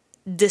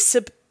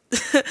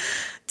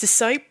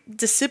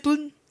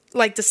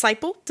 like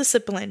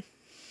discipline.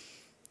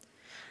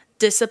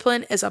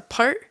 Discipline is a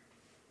part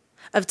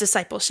of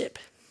discipleship.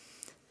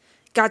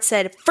 God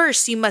said,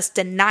 first you must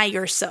deny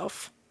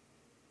yourself.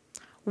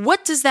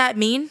 What does that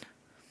mean?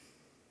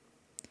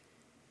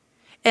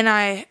 And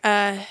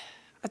I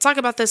talk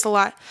about this a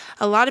lot.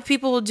 A lot of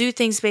people will do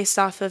things based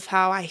off of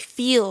how I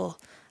feel.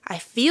 I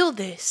feel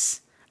this.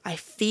 I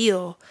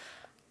feel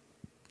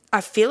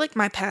like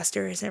my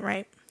pastor isn't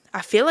right.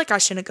 I feel like I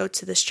shouldn't go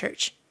to this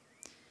church.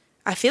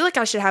 I feel like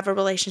I should have a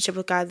relationship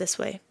with God this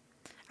way.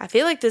 I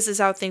feel like this is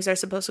how things are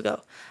supposed to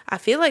go. I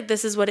feel like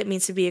this is what it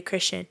means to be a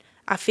Christian.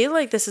 I feel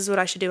like this is what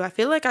I should do. I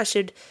feel like I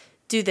should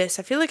do this.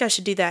 I feel like I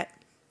should do that.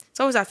 It's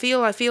always I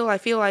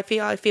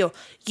feel.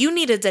 You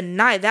need to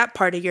deny that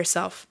part of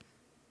yourself.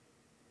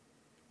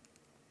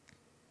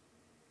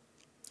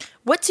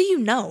 What do you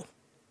know?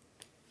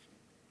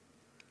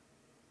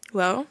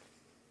 Well,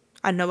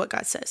 I know what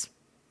God says.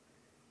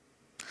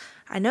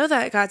 I know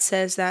that God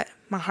says that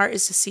my heart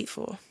is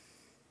deceitful.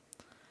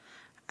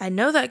 I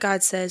know that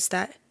God says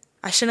that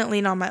I shouldn't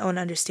lean on my own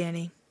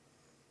understanding.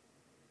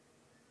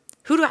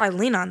 Who do I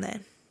lean on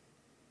then?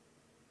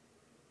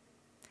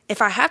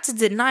 If I have to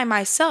deny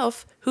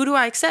myself, who do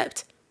I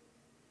accept?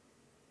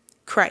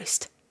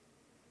 Christ.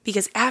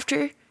 Because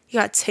after, you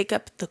got to take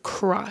up the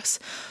cross.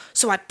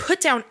 So I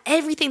put down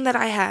everything that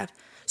I have.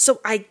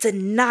 So I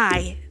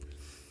deny.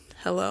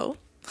 Hello?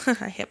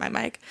 I hit my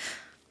mic.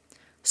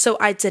 So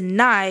I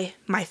deny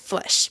my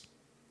flesh.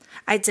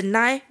 I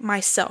deny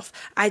myself.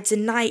 I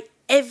deny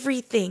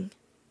everything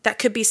that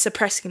could be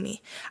suppressing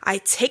me. I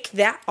take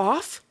that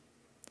off.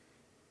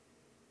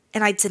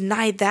 And I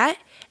deny that.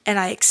 And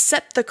I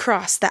accept the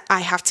cross that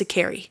I have to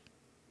carry.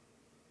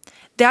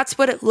 That's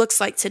what it looks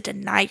like to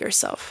deny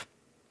yourself.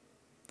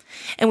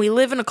 And we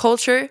live in a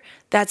culture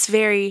that's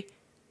very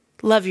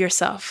love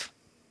yourself.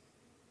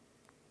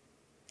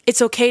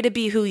 It's okay to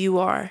be who you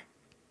are.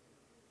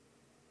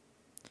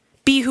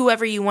 Be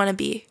whoever you want to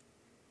be.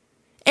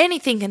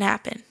 Anything can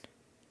happen.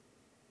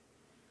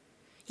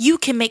 You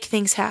can make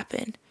things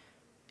happen.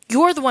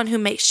 You're the one who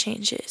makes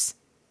changes.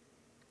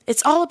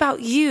 It's all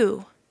about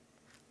you.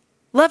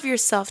 Love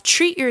yourself.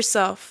 Treat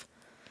yourself.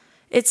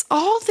 It's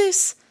all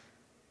this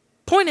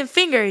pointing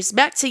fingers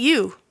back to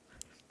you.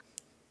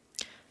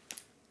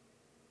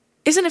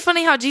 Isn't it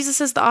funny how Jesus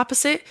says the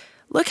opposite?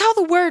 Look how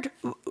the word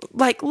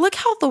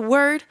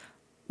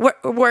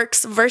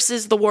works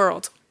versus the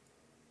world.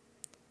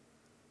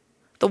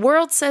 The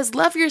world says,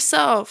 love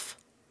yourself.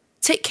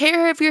 Take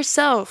care of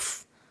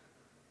yourself.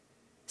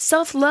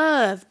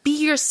 Self-love. Be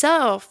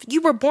yourself.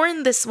 You were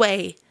born this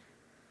way.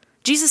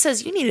 Jesus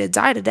says, you need to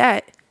die to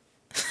that.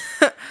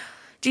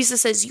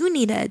 Jesus says, you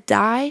need to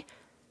die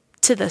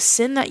to the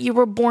sin that you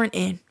were born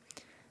in.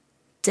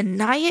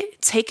 Deny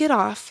it, take it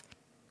off,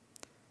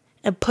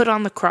 and put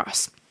on the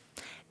cross.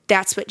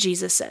 That's what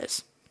Jesus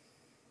says.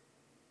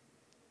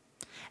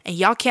 And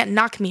y'all can't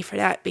knock me for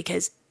that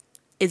because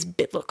it's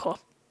biblical.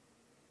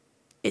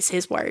 It's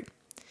his word.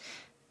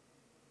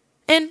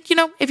 And,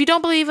 if you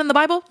don't believe in the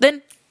Bible,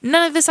 then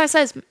none of this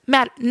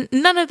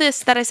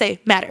that I say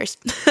matters.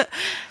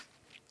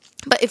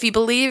 But if you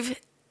believe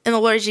in the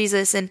Lord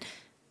Jesus and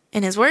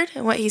in his word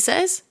and what he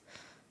says,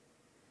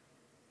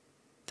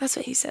 that's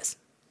what he says.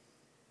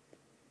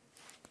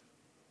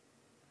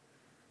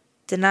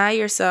 Deny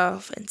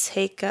yourself and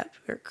take up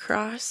your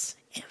cross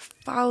and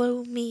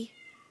follow me.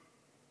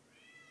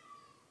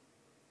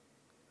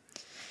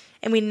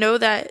 And we know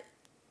that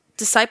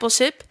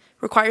discipleship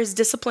requires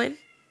discipline.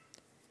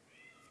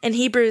 And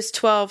Hebrews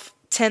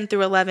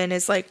 12:10-11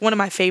 is like one of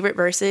my favorite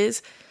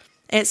verses.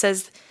 And it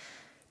says,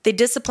 They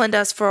disciplined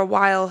us for a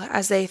while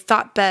as they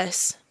thought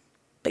best,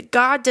 but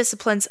God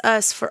disciplines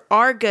us for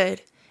our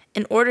good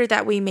in order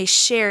that we may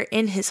share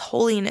in his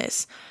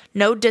holiness.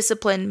 No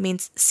discipline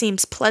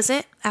seems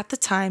pleasant at the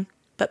time,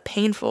 but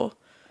painful.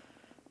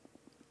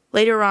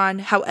 Later on,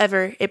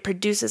 however, it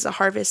produces a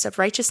harvest of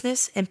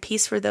righteousness and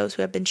peace for those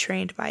who have been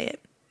trained by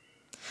it.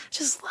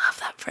 Just love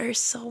that verse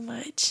so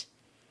much.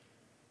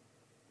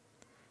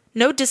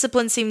 No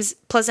discipline seems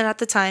pleasant at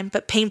the time,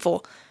 but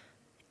painful.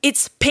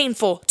 It's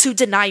painful to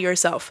deny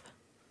yourself.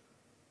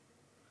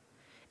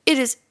 It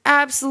is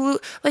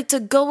absolute, like, to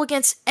go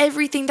against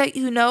everything that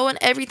you know and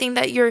everything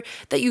that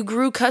you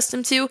grew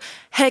accustomed to.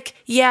 Heck,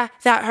 yeah,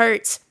 that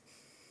hurts.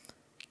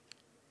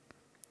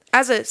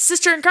 As a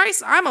sister in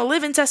Christ, I'm a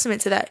living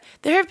testament to that.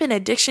 There have been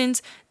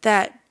addictions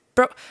that,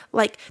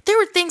 there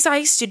were things I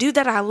used to do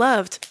that I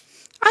loved.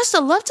 I used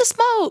to love to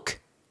smoke.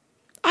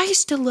 I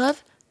used to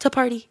love to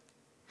party.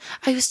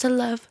 I'm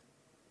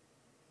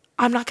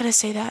not going to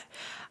say that.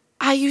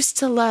 I used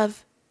to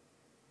love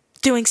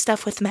doing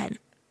stuff with men.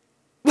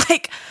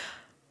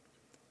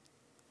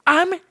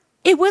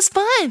 It was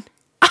fun.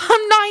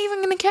 I'm not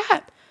even going to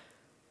cap.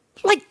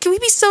 Can we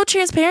be so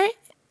transparent?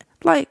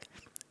 What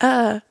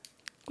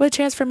did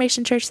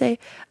Transformation Church say?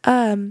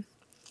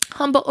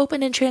 Humble,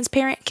 open, and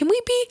transparent. Can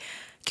we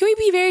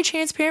be very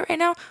transparent right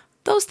now?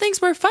 Those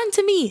things were fun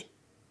to me.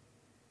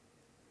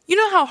 You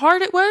know how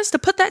hard it was to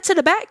put that to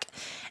the back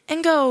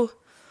and go,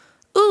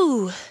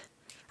 ooh,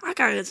 I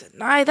gotta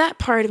deny that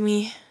part of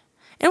me.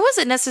 And it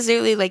wasn't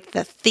necessarily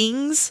the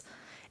things.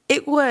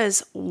 It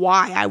was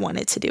why I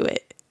wanted to do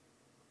it.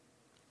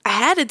 I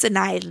had to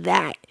deny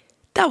that.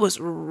 That was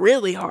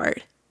really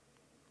hard.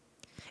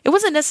 It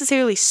wasn't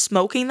necessarily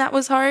smoking that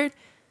was hard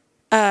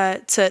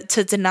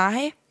to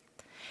deny.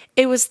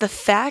 It was the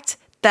fact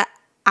that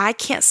I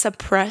can't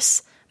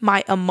suppress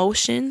my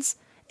emotions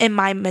and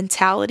my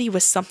mentality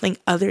with something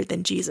other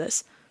than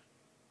Jesus.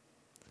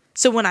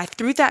 So when I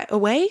threw that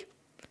away,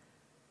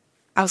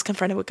 I was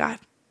confronted with God.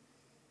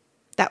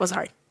 That was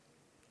hard.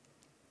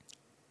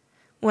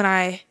 When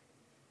I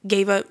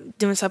gave up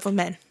doing stuff with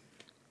men,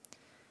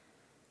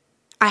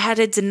 I had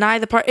to deny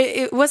the part.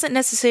 It wasn't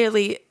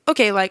necessarily,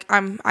 okay,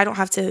 I don't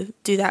have to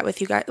do that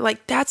with you guys.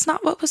 That's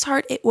not what was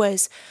hard. It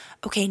was,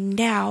 okay,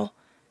 now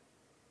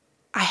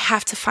I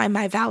have to find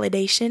my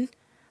validation,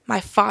 my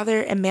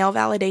father and male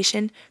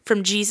validation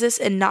from Jesus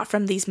and not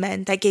from these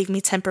men that gave me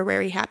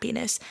temporary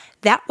happiness.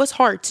 That was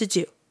hard to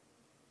do.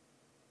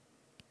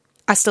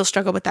 I still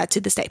struggle with that to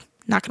this day.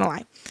 Not going to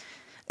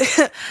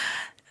lie.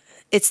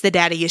 It's the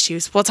daddy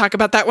issues. We'll talk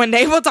about that one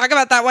day.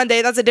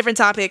 That's a different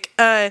topic.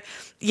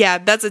 Yeah,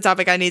 that's a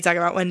topic I need to talk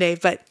about one day,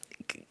 but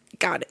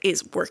God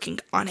is working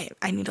on it.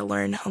 I need to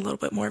learn a little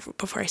bit more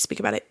before I speak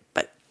about it.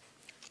 But,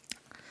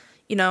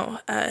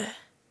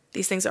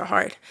 these things are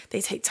hard.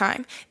 They take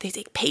time. They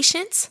take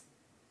patience.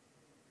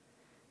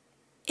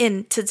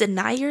 And to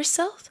deny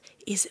yourself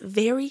is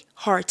very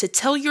hard. To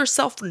tell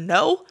yourself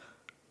no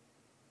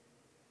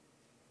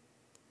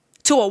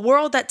to a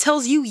world that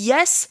tells you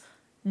yes,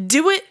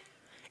 do it,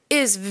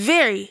 is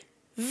very,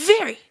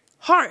 very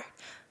hard.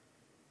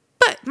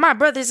 But my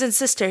brothers and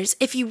sisters,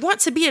 if you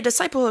want to be a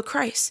disciple of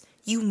Christ,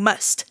 you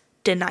must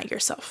deny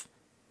yourself.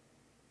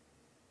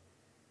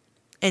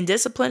 And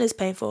discipline is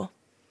painful.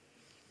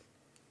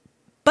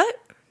 But,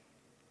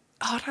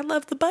 I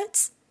love the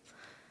buts.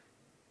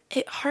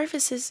 It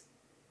harvests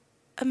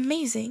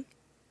amazing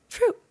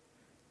fruit.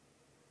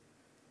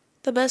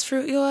 The best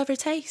fruit you'll ever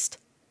taste.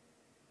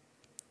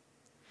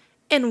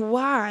 And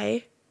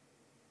why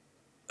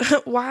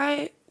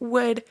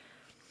would,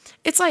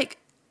 it's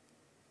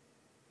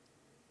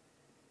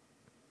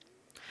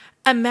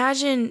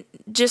imagine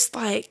just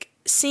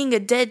seeing a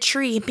dead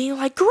tree and being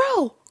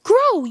grow,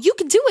 you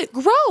can do it,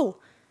 grow.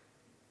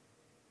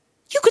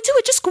 You could do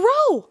it, just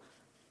grow.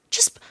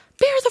 Just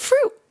bear the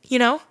fruit,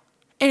 And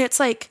it's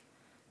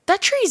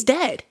that tree's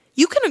dead.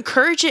 You can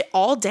encourage it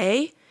all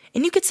day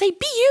and you could say,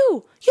 be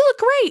you look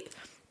great,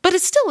 but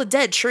it's still a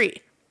dead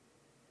tree.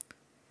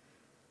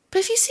 But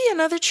if you see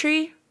another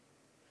tree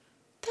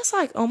that's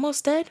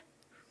almost dead,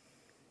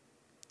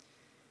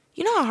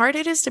 you know how hard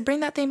it is to bring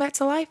that thing back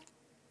to life?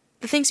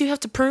 The things you have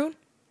to prune,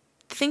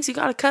 the things you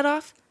got to cut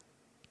off.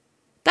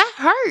 That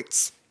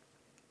hurts.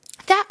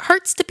 That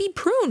hurts to be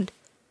pruned.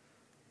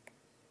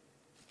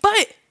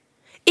 But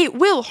it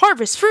will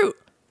harvest fruit.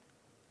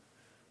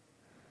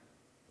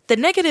 The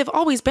negative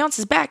always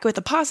bounces back with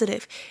a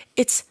positive.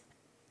 It's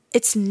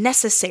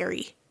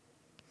necessary.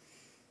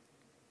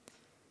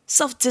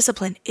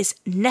 Self-discipline is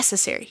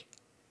necessary.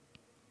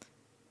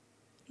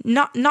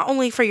 Not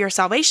only for your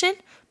salvation,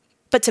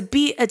 but to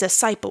be a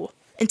disciple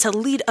and to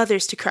lead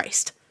others to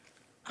Christ.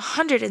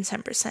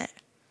 110%.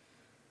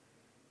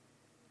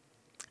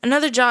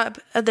 Another job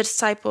of the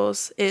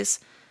disciples is,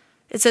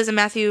 it says in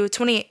Matthew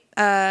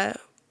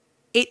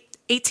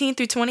 18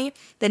 through 20,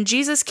 then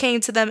Jesus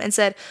came to them and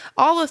said,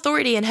 all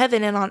authority in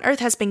heaven and on earth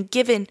has been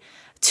given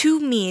to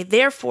me.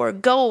 Therefore,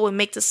 go and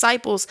make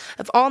disciples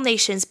of all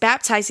nations,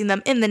 baptizing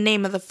them in the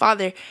name of the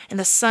Father and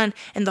the Son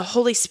and the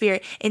Holy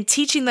Spirit, and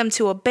teaching them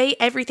to obey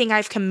everything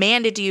I've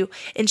commanded you.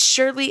 And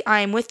surely I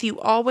am with you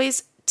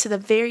always to the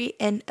very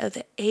end of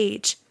the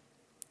age.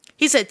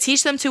 He said,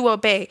 teach them to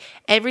obey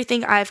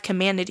everything I've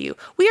commanded you.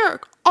 We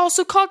are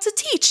also called to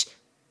teach.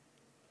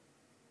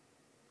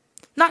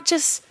 Not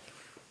just,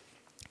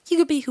 you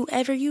could be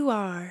whoever you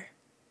are.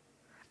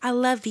 I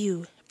love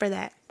you for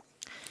that.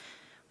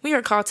 We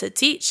are called to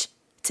teach,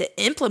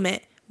 to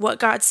implement what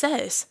God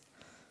says.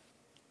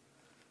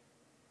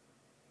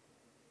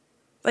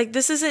 Like,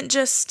 this isn't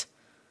just,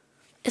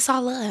 it's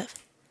all love.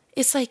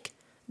 It's like,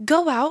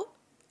 go out,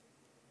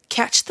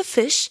 catch the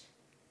fish,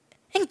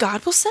 and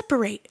God will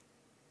separate.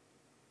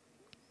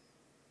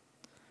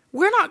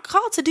 We're not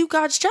called to do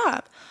God's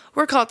job.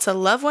 We're called to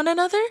love one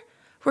another.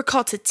 We're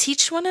called to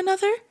teach one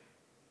another.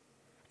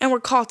 And we're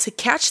called to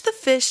catch the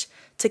fish,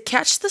 to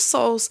catch the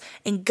souls,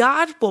 and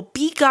God will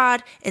be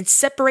God and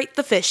separate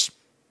the fish.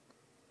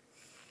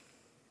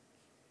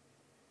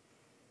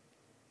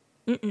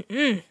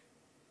 To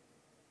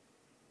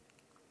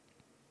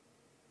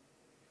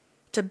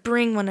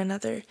bring one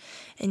another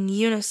in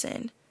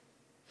unison.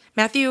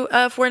 Matthew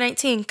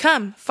 4:19,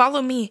 come,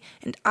 follow me,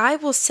 and I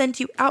will send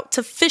you out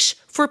to fish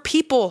for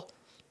people.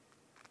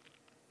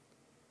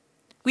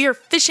 We are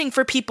fishing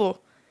for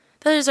people.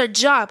 That is our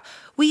job.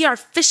 We are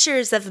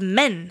fishers of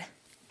men.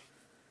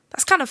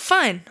 That's kind of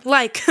fun.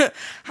 Like,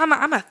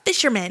 I'm a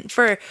fisherman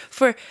for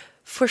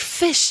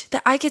fish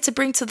that I get to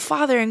bring to the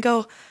Father and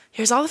go,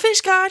 here's all the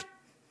fish, God.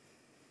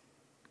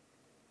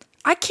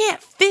 I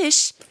can't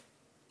fish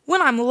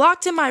when I'm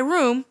locked in my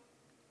room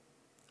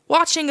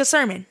watching a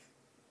sermon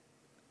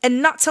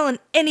and not telling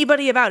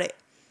anybody about it.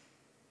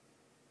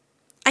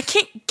 I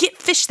can't get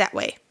fish that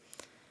way.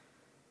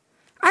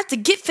 I have to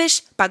get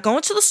fish by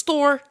going to the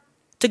store,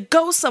 to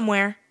go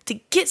somewhere, to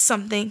get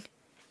something,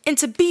 and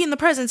to be in the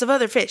presence of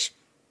other fish.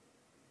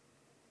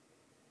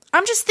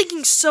 I'm just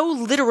thinking so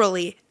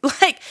literally.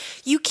 Like,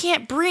 you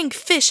can't bring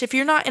fish if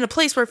you're not in a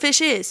place where fish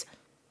is.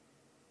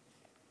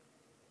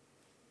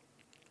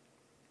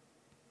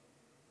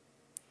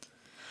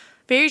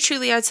 Very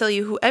truly, I tell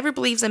you, whoever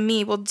believes in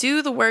me will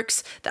do the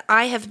works that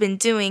I have been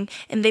doing,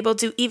 and they will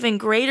do even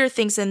greater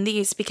things than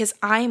these, because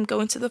I am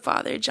going to the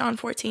Father. John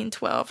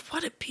 14:12.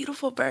 What a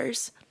beautiful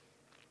verse.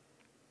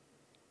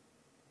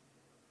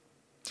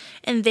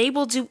 And they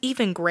will do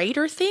even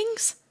greater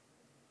things?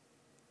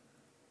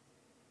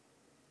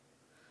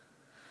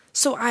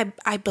 So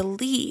I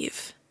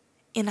believe,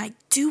 and I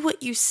do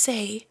what you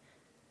say,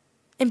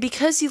 and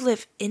because you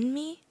live in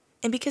me,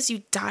 and because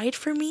you died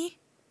for me,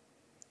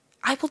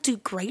 I will do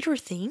greater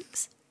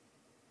things.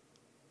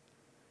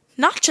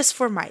 Not just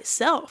for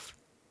myself,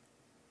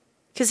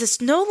 because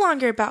it's no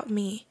longer about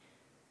me,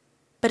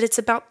 but it's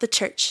about the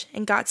church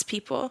and God's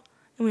people,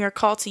 and we are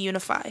called to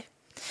unify.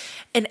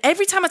 And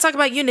every time I talk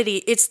about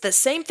unity, it's the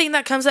same thing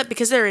that comes up,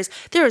 because there is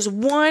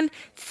one,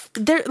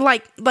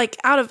 like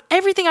out of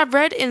everything I've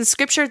read in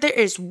scripture, there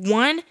is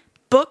one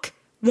book,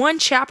 one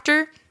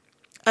chapter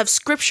of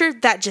scripture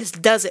that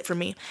just does it for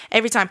me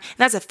every time. And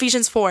that's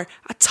Ephesians 4.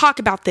 I talk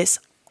about this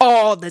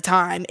all the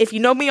time. If you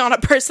know me on a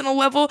personal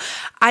level,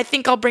 I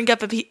think I'll bring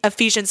up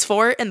Ephesians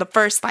 4 in the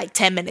first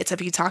 10 minutes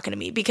of you talking to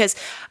me, because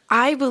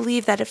I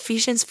believe that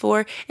Ephesians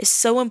 4 is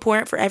so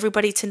important for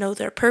everybody to know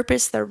their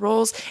purpose, their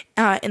roles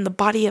in the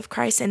body of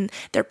Christ, and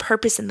their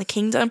purpose in the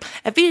kingdom.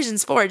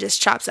 Ephesians 4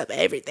 just chops up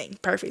everything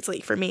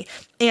perfectly for me.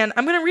 And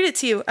I'm going to read it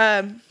to you.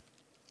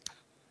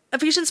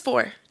 Ephesians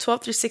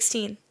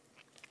 4:12-16.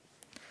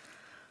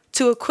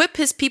 To equip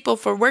his people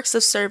for works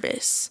of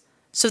service,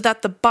 so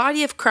that the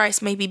body of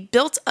Christ may be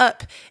built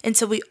up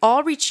until we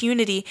all reach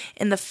unity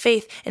in the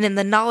faith and in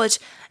the knowledge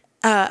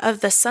of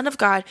the Son of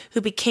God,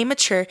 who became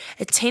mature,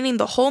 attaining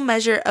the whole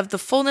measure of the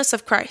fullness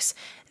of Christ.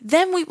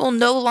 Then we will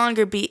no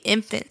longer be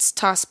infants,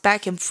 tossed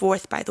back and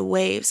forth by the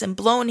waves and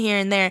blown here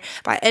and there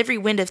by every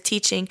wind of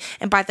teaching,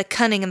 and by the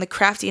cunning and the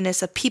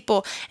craftiness of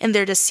people and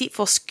their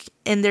deceitful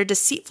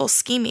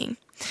scheming.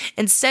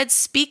 Instead,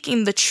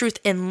 speaking the truth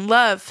in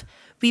love,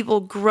 we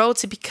will grow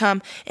to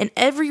become, in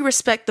every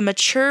respect, the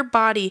mature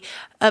body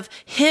of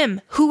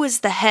him who is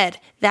the head,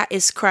 that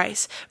is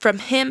Christ. From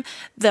him,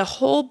 the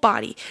whole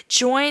body,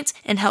 joined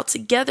and held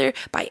together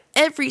by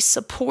every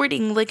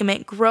supporting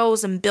ligament,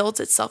 grows and builds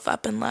itself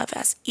up in love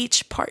as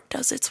each part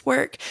does its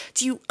work.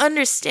 Do you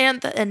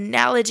understand the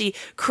analogy?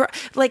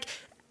 Like,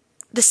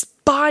 this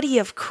body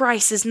of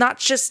Christ is not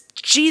just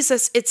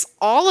Jesus, it's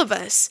all of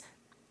us.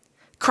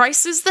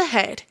 Christ is the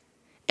head,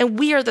 and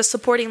we are the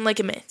supporting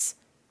ligaments.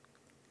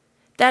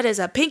 That is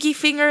a pinky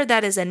finger.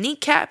 That is a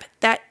kneecap.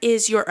 That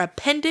is your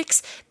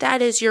appendix.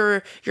 That is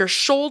your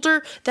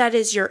shoulder. That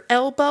is your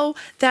elbow.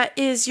 That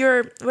is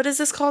your, what is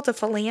this called? A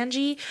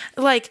phalange?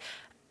 Like,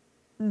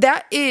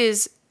 that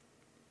is,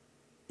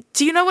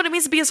 do you know what it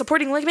means to be a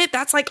supporting ligament?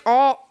 That's like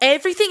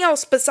everything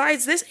else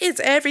besides this is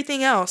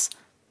everything else.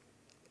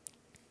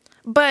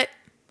 But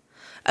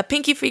a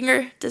pinky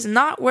finger does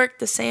not work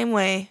the same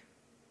way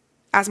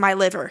as my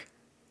liver.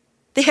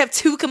 They have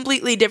two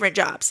completely different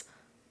jobs.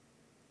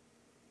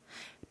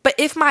 But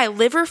if my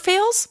liver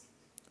fails,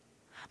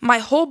 my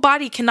whole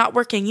body cannot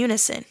work in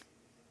unison.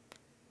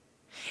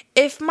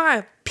 If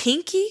my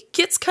pinky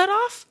gets cut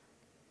off,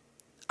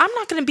 I'm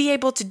not going to be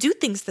able to do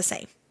things the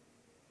same.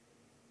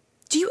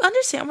 Do you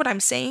understand what I'm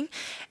saying?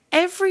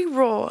 Every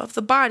role of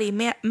the body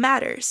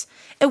matters,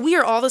 and we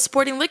are all the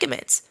supporting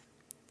ligaments.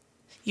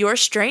 Your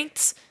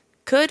strengths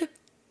could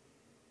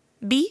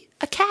be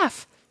a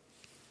calf.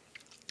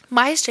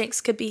 My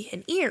strengths could be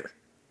an ear.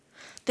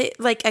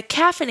 Like a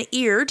calf and an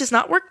ear does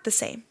not work the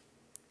same.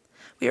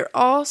 We are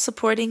all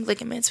supporting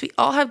ligaments. We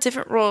all have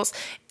different roles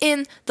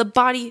in the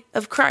body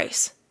of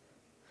Christ.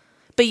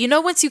 But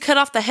once you cut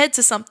off the head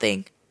to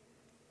something,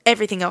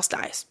 everything else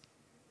dies.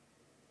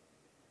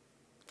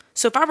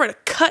 So if I were to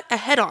cut a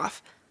head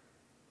off,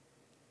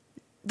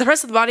 the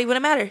rest of the body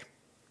wouldn't matter.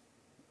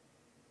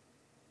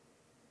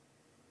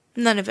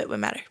 None of it would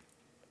matter.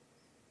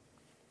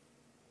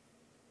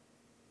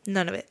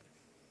 None of it.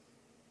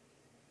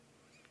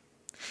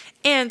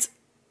 And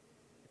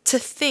to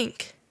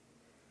think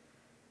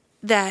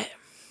that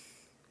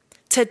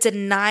to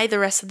deny the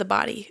rest of the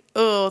body,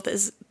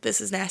 this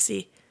is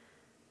nasty.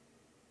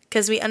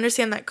 Because we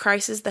understand that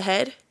Christ is the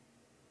head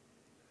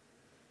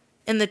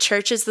and the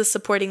church is the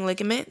supporting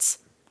ligaments.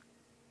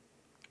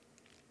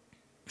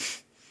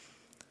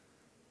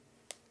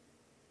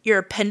 Your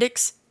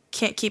appendix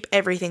can't keep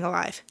everything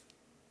alive.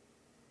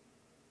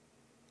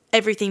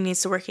 Everything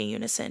needs to work in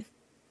unison.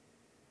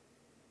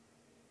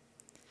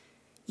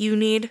 You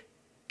need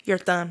your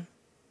thumb.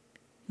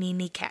 You need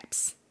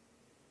kneecaps.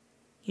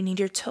 You need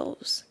your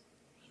toes.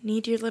 You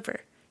need your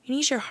liver. You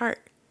need your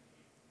heart.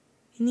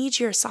 You need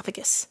your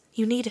esophagus.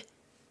 You need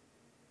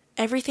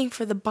everything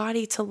for the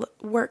body to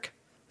work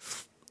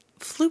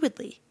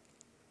fluidly.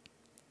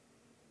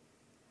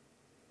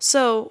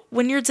 So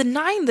when you're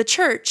denying the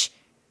church,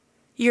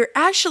 you're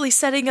actually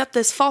setting up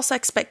this false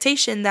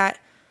expectation that,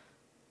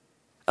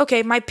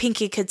 okay, my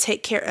pinky could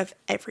take care of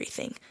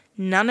everything.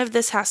 None of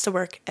this has to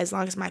work as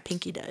long as my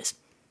pinky does.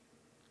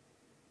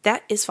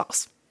 That is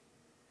false.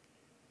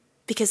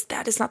 Because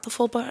that is not the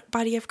full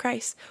body of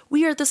Christ.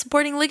 We are the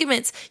supporting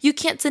ligaments. You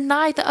can't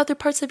deny the other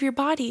parts of your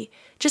body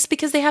just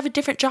because they have a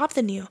different job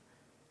than you.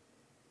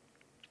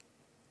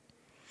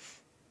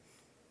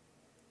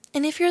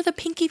 And if you're the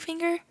pinky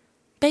finger,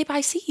 babe,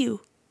 I see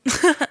you.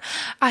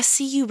 I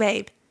see you,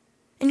 babe.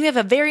 And you have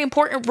a very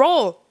important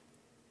role.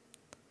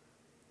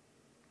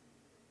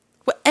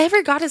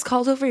 Whatever God has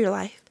called over your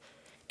life,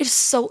 it is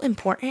so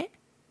important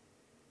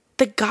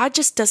that God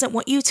just doesn't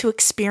want you to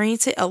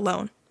experience it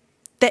alone.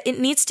 That it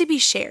needs to be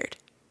shared.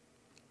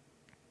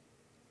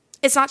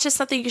 It's not just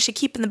something you should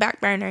keep in the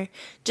back burner.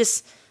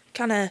 Just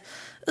kind of,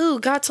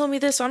 God told me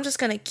this, so I'm just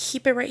going to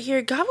keep it right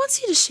here. God wants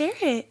you to share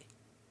it.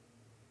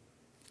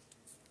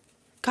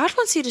 God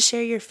wants you to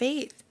share your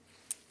faith.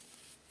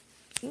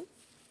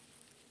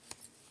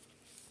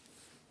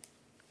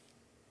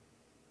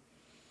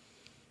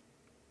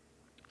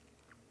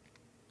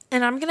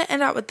 And I'm going to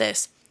end out with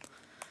this.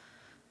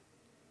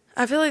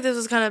 I feel like this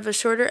was kind of a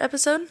shorter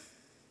episode.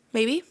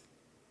 Maybe.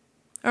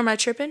 Or am I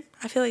tripping?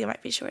 I feel like it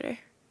might be shorter.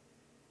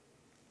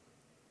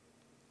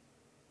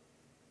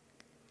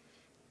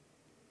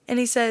 And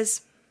he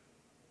says,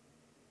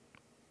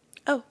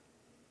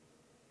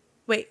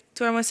 wait,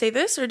 do I want to say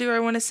this or do I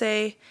want to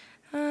say,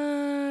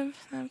 okay,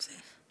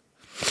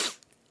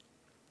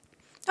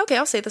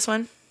 I'll say this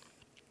one.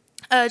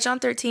 John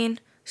 13,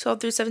 12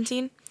 through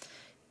 17.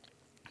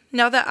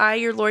 Now that I,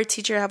 your Lord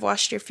teacher, have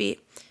washed your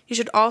feet, you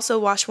should also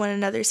wash one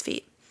another's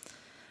feet.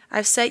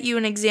 I've set you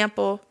an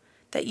example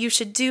that you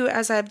should do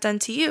as I have done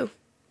to you.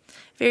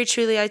 Very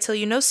truly, I tell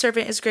you, no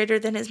servant is greater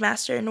than his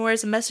master, nor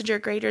is a messenger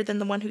greater than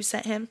the one who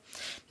sent him.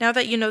 Now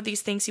that you know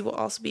these things, you will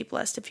also be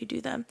blessed if you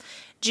do them.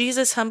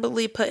 Jesus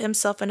humbly put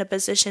himself in a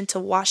position to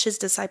wash his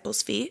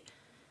disciples' feet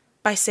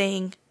by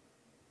saying,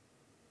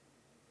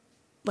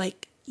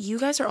 you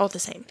guys are all the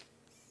same.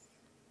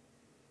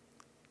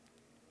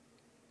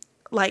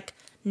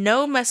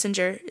 No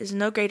messenger is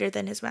no greater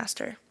than his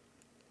master.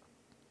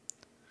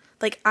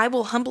 I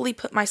will humbly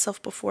put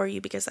myself before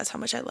you because that's how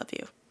much I love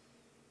you.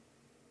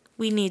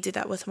 We need to do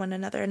that with one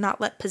another and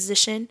not let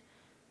position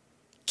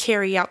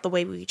carry out the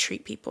way we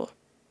treat people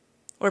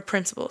or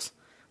principles.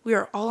 We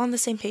are all on the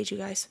same page, you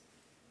guys.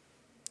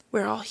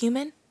 We're all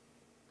human.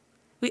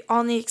 We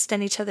all need to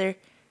extend each other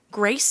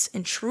grace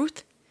and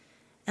truth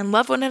and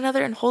love one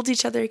another and hold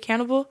each other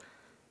accountable.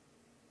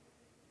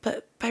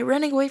 But by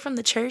running away from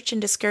the church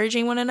and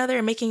discouraging one another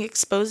and making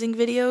exposing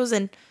videos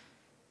and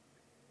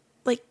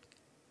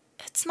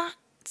it's not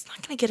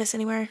going to get us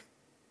anywhere.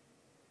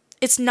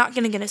 It's not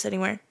going to get us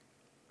anywhere.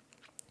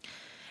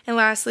 And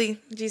lastly,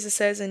 Jesus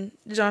says in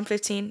John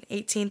 15,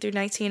 18 through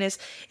 19 is,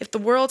 if the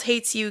world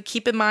hates you,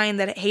 keep in mind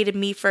that it hated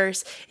me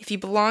first. If you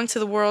belong to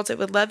the world, it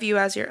would love you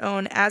as your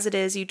own. As it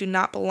is, you do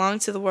not belong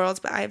to the world,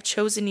 but I have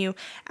chosen you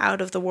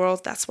out of the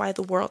world. That's why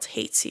the world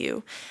hates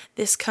you.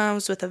 This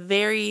comes with a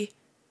very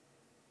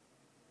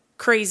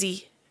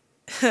crazy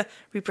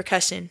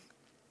repercussion.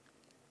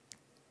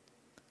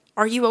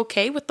 Are you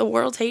okay with the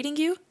world hating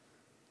you?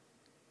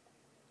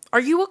 Are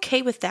you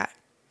okay with that?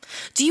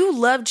 Do you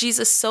love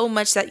Jesus so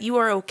much that you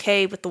are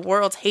okay with the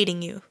world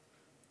hating you?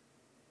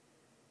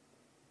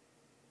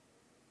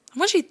 I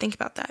want you to think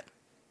about that.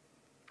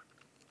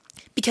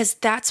 Because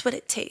that's what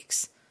it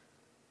takes.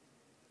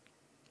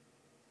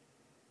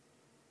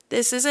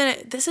 This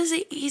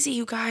isn't easy,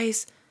 you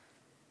guys.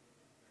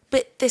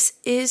 But this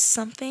is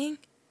something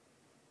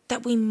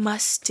that we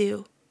must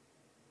do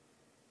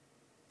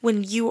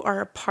when you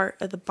are a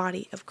part of the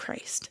body of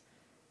Christ.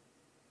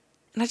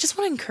 And I just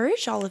want to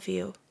encourage all of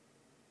you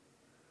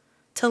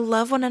to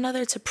love one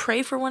another, to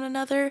pray for one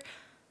another.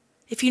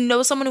 If you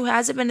know someone who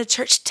hasn't been to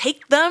church,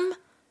 take them.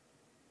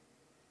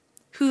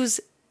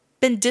 Who's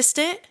been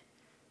distant,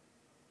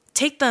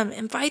 take them,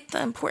 invite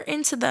them, pour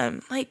into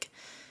them. Like,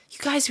 you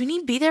guys, we need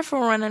to be there for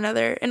one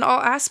another in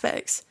all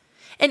aspects.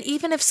 And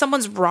even if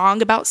someone's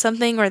wrong about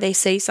something, or they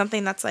say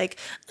something that's like,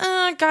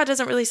 God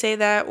doesn't really say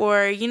that,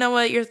 or you know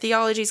what, your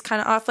theology is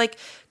kind of off, like,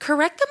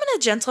 correct them in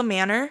a gentle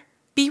manner.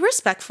 Be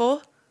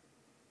respectful.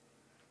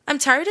 I'm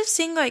tired of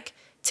seeing like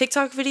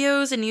TikTok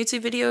videos and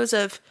YouTube videos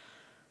of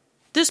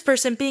this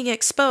person being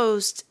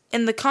exposed,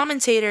 and the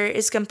commentator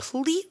is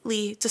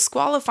completely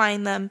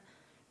disqualifying them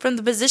from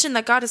the position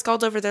that God has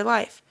called over their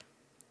life.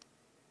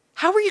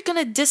 How are you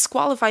going to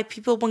disqualify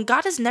people when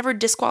God has never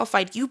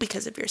disqualified you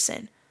because of your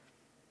sin?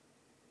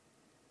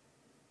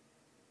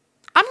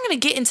 I'm going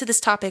to get into this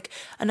topic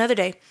another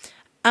day.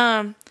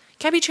 Can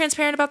I be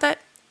transparent about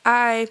that?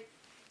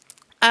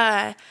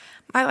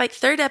 My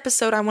third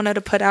episode I wanted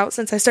to put out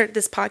since I started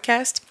this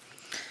podcast,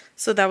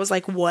 so that was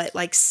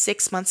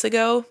 6 months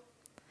ago,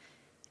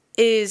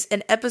 is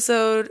an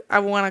episode I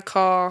want to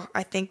call,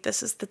 I think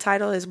this is the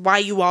title, is Why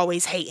You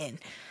Always Hating.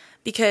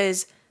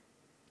 Because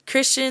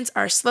Christians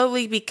are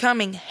slowly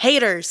becoming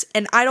haters,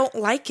 and I don't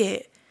like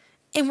it.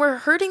 And we're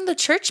hurting the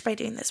church by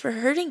doing this.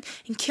 We're hurting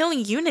and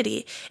killing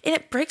unity. And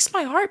it breaks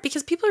my heart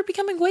because people are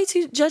becoming way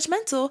too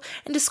judgmental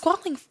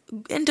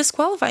and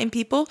disqualifying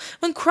people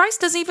when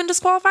Christ doesn't even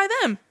disqualify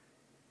them.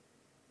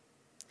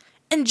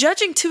 And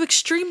judging to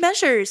extreme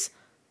measures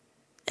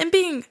and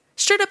being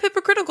straight up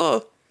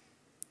hypocritical.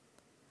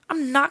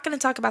 I'm not going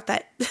to talk about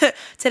that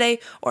today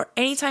or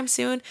anytime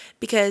soon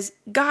because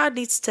God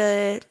needs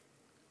to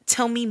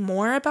tell me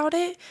more about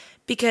it,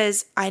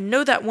 because I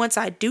know that once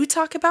I do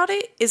talk about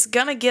it, it's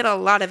going to get a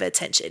lot of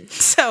attention.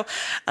 So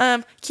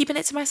keeping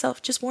it to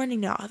myself, just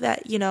warning y'all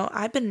that,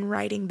 I've been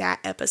writing that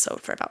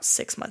episode for about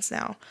 6 months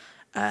now.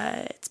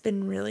 It's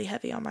been really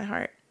heavy on my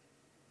heart.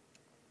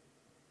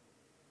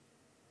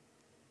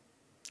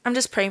 I'm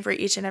just praying for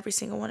each and every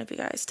single one of you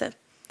guys to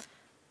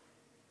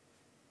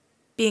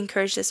be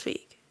encouraged this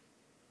week,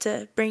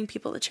 to bring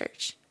people to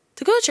church,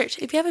 to go to church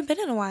if you haven't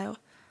been in a while.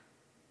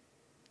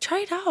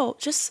 Try it out.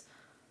 Just,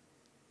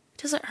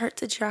 it doesn't hurt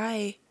to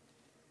try.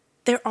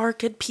 There are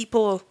good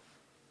people.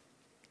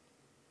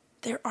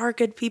 There are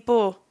good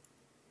people.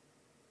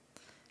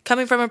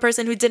 Coming from a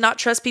person who did not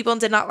trust people and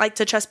did not like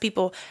to trust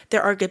people,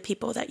 there are good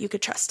people that you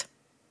could trust.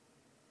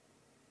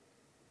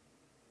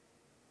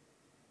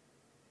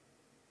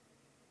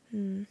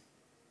 No,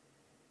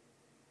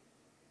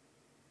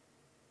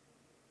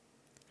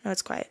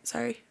 it's quiet.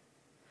 Sorry.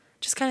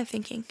 Just kind of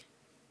thinking.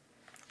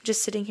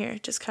 Just sitting here,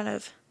 just kind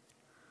of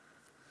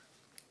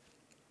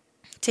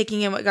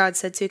taking in what God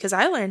said too, because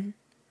I learn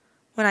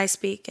when I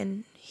speak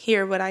and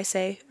hear what I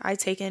say. I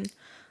take in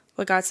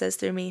what God says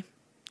through me.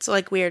 It's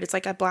weird. It's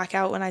like I black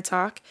out when I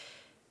talk,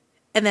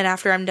 and then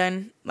after I'm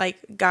done,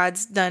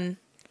 God's done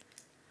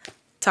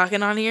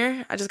talking on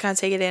here, I just kind of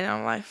take it in, and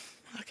I'm like,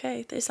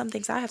 okay, there's some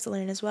things I have to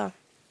learn as well.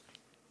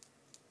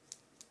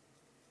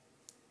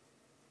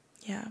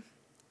 Yeah.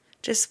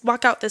 Just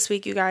walk out this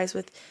week, you guys,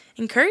 with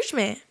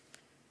encouragement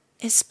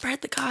and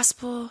spread the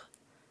gospel.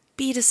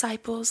 Be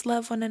disciples,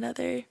 love one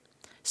another,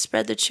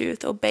 spread the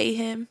truth, obey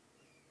Him.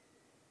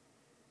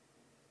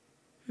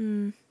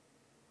 I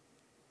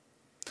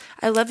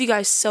love you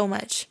guys so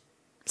much.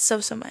 So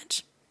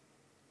much.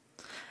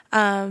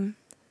 Gonna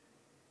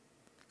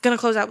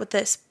close out with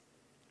this,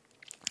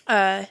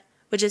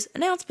 which is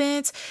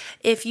announcements.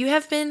 If you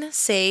have been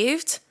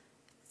saved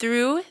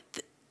through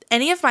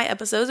any of my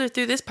episodes or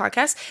through this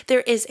podcast, there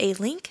is a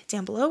link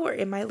down below or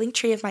in my link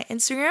tree of my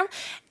Instagram,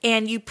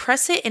 and you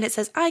press it and it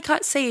says, I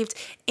got saved,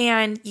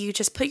 and you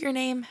just put your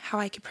name, how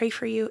I can pray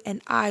for you, and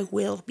I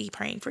will be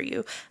praying for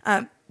you.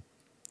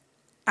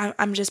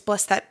 I'm just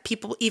blessed that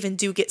people even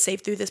do get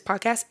saved through this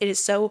podcast. It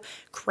is so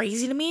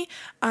crazy to me,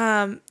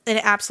 and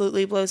it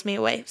absolutely blows me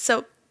away.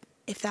 So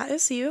if that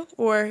is you,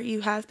 or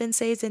you have been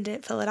saved and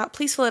didn't fill it out,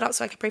 please fill it out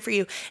so I can pray for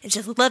you and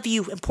just love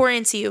you and pour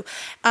into you.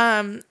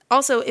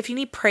 Also, if you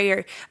need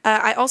prayer,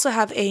 I also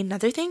have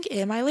another thing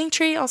in my link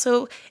tree,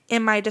 also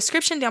in my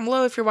description down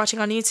below if you're watching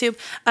on YouTube,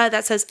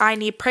 that says I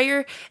need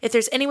prayer. If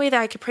there's any way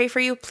that I could pray for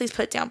you, please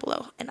put it down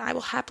below and I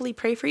will happily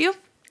pray for you.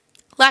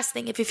 Last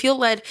thing, if you feel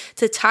led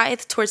to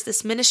tithe towards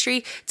this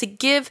ministry, to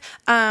give,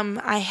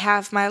 I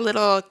have my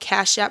little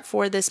Cash App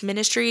for this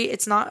ministry.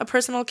 It's not a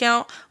personal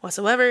account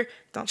whatsoever.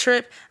 Don't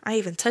trip. I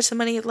even touch the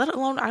money, let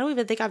alone, I don't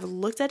even think I've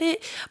looked at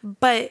it.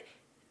 But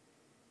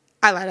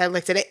I lied. I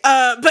looked at it.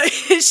 I've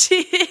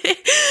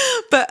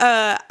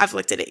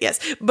looked at it. Yes.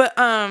 But,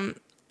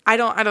 I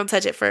don't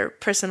touch it for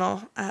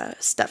personal,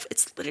 stuff.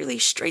 It's literally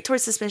straight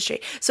towards this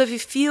ministry. So if you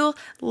feel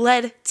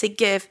led to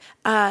give,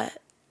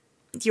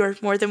 you're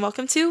more than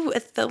welcome to,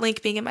 with the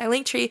link being in my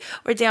link tree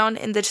or down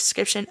in the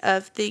description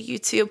of the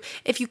YouTube.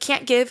 If you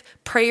can't give,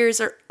 prayers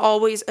are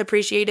always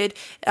appreciated.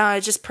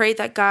 Just pray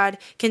that God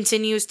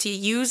continues to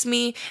use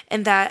me,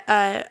 and that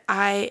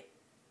I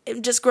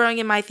am just growing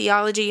in my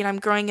theology, and I'm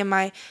growing in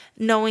my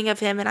knowing of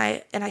Him, and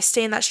I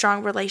stay in that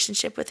strong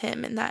relationship with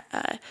Him, and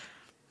that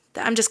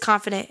I'm just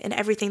confident in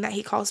everything that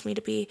He calls me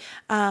to be.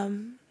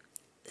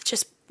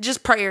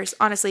 Just prayers,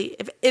 honestly.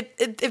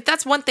 If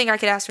that's one thing I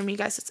could ask from you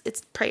guys,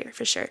 it's prayer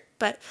for sure.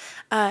 But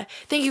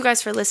thank you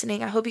guys for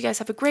listening. I hope you guys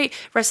have a great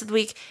rest of the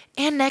week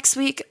and next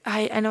week.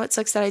 I know it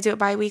sucks that I do it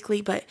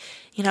bi-weekly, but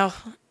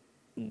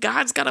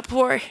God's got to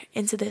pour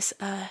into this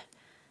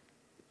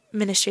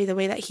ministry the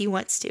way that He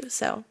wants to.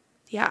 So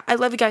yeah, I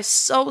love you guys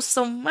so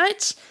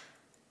much.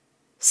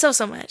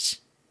 So much.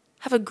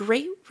 Have a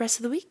great rest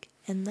of the week,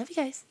 and love you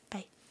guys.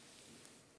 Bye.